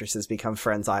and actresses become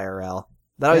friends IRL.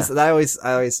 I always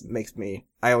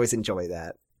enjoy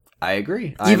that. I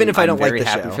agree. Even if I don't like the show. I'm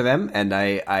very happy for them, and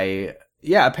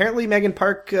yeah, apparently Megan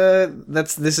Park,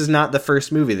 this is not the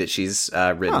first movie that she's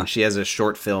written. Huh. She has a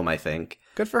short film, I think.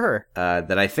 Good for her.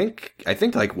 That I think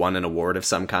like won an award of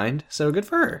some kind, so good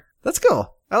for her. That's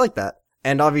cool. I like that.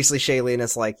 And obviously Shailene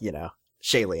is like,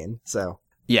 Shailene, so.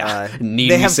 Yeah.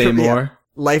 Need we say more? Yeah,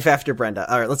 Life After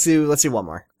Brenda. Alright, let's do one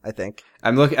more, I think.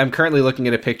 I'm currently looking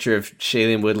at a picture of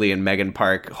Shailene Woodley and Megan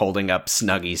Park holding up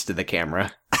Snuggies to the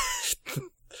camera.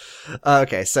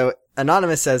 Okay, so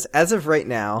Anonymous says, as of right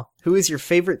now, who is your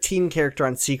favorite teen character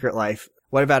on Secret Life?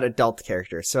 What about adult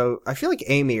characters? So, I feel like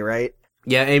Amy, right?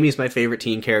 Yeah, Amy's my favorite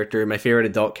teen character. My favorite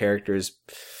adult character is...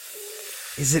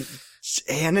 Is it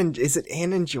Anne and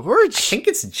George? I think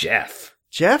it's Jeff.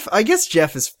 Jeff? I guess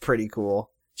Jeff is pretty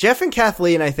cool. Jeff and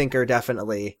Kathleen, I think, are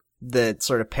definitely the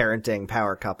sort of parenting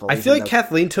power couple. I feel like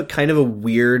Kathleen took kind of a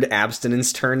weird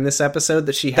abstinence turn this episode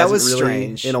that she hasn't really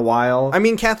strange. In a while. I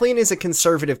mean, Kathleen is a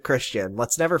conservative Christian.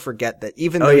 Let's never forget that.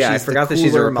 Even though I forgot that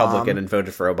she's a Republican mom, and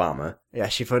voted for Obama. Yeah,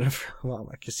 she voted for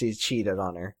Obama because he cheated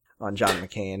on John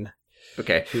McCain.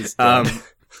 Okay. Who's dead.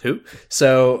 Who?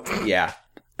 So, yeah.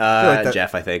 like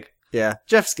Jeff, I think. Yeah,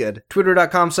 Jeff's good.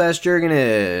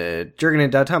 Twitter.com/Jurgenit.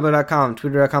 Jurgenit.tumblr.com.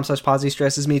 Twitter.com/Posy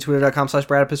stresses me.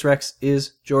 Twitter.com/BradipusRex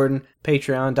is Jordan.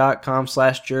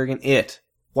 Patreon.com/Jurgenit.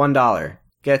 $1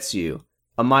 gets you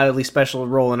a mildly special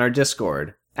role in our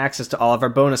Discord. Access to all of our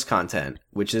bonus content,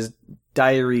 which is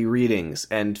diary readings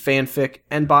and fanfic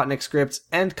and botnik scripts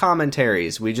and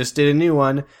commentaries. We just did a new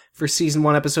one for season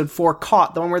 1, episode 4,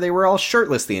 Caught, the one where they were all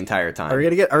shirtless the entire time. Are we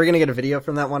gonna get a video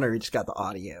from that one, or we just got the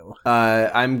audio?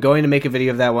 I'm going to make a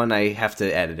video of that one. I have to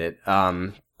edit it.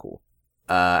 Cool.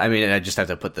 I mean, I just have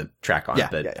to put the track on,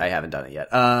 but yeah. I haven't done it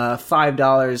yet.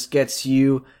 $5 gets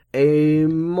you a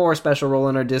more special role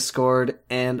in our Discord,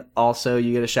 and also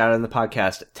you get a shout out in the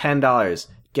podcast. $10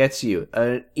 gets you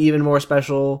an even more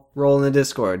special role in the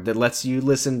Discord that lets you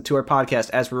listen to our podcast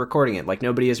as we're recording it, like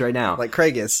nobody is right now. Like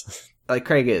Craig is. Like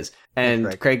Craig is.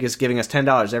 And Craig is giving us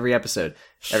 $10 every episode.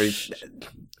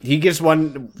 He gives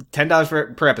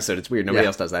 $10 per episode. It's weird. Nobody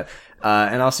else does that.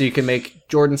 And also you can make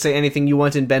Jordan say anything you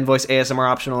want in Ben voice ASMR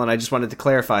optional, and I just wanted to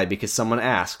clarify because someone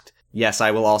asked. Yes,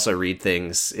 I will also read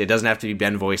things. It doesn't have to be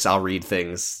Ben voice. I'll read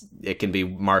things. It can be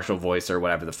Marshall voice or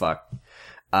whatever the fuck.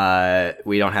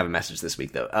 We don't have a message this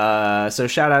week though. So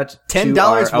shout out to $10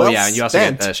 our, well and you also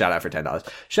spent. get a shout out for $10.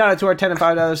 Shout out to our $10 and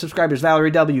 $5 subscribers: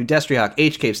 Valerie W, Destryhawk,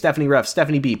 H Cave, Stephanie Ruff,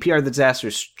 Stephanie B, PR the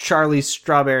Disasters, Charlie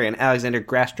Strawberry, and Alexander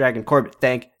Grass Dragon Corbett.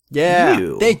 Thank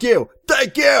you. Thank you.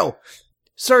 Thank you.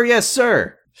 Sir. Yes,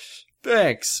 sir.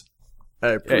 Thanks. I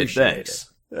appreciate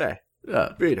thanks. it. Hey, Oh,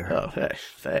 Peter. oh, hey,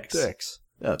 thanks. Thanks.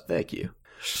 Oh, thank you.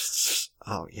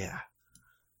 Oh, yeah.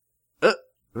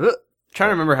 Trying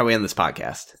to remember how we end this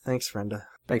podcast. Thanks, Brenda.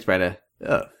 Thanks, Brenda.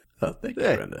 Oh, thank you,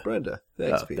 Hey, Brenda. Brenda.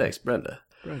 Thanks, Oh, Peter. thanks, Brenda.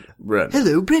 Brenda. Brenda.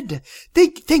 Hello, Brenda.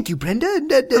 Thank you, Brenda.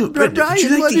 Brenda, would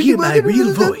you like to hear my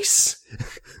real voice?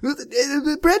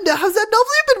 Brenda, how's that novel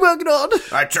you've been working on?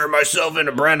 I turned myself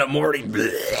into Brenda Morty.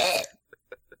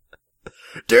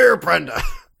 Dear Brenda,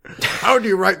 how do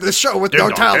you write this show with no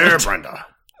talent? Dear Brenda.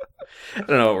 I don't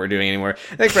know what we're doing anymore.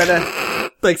 Thanks, Brenda.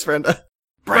 Thanks, Brenda.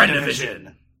 Brenda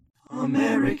Vision.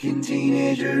 American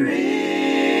Teenager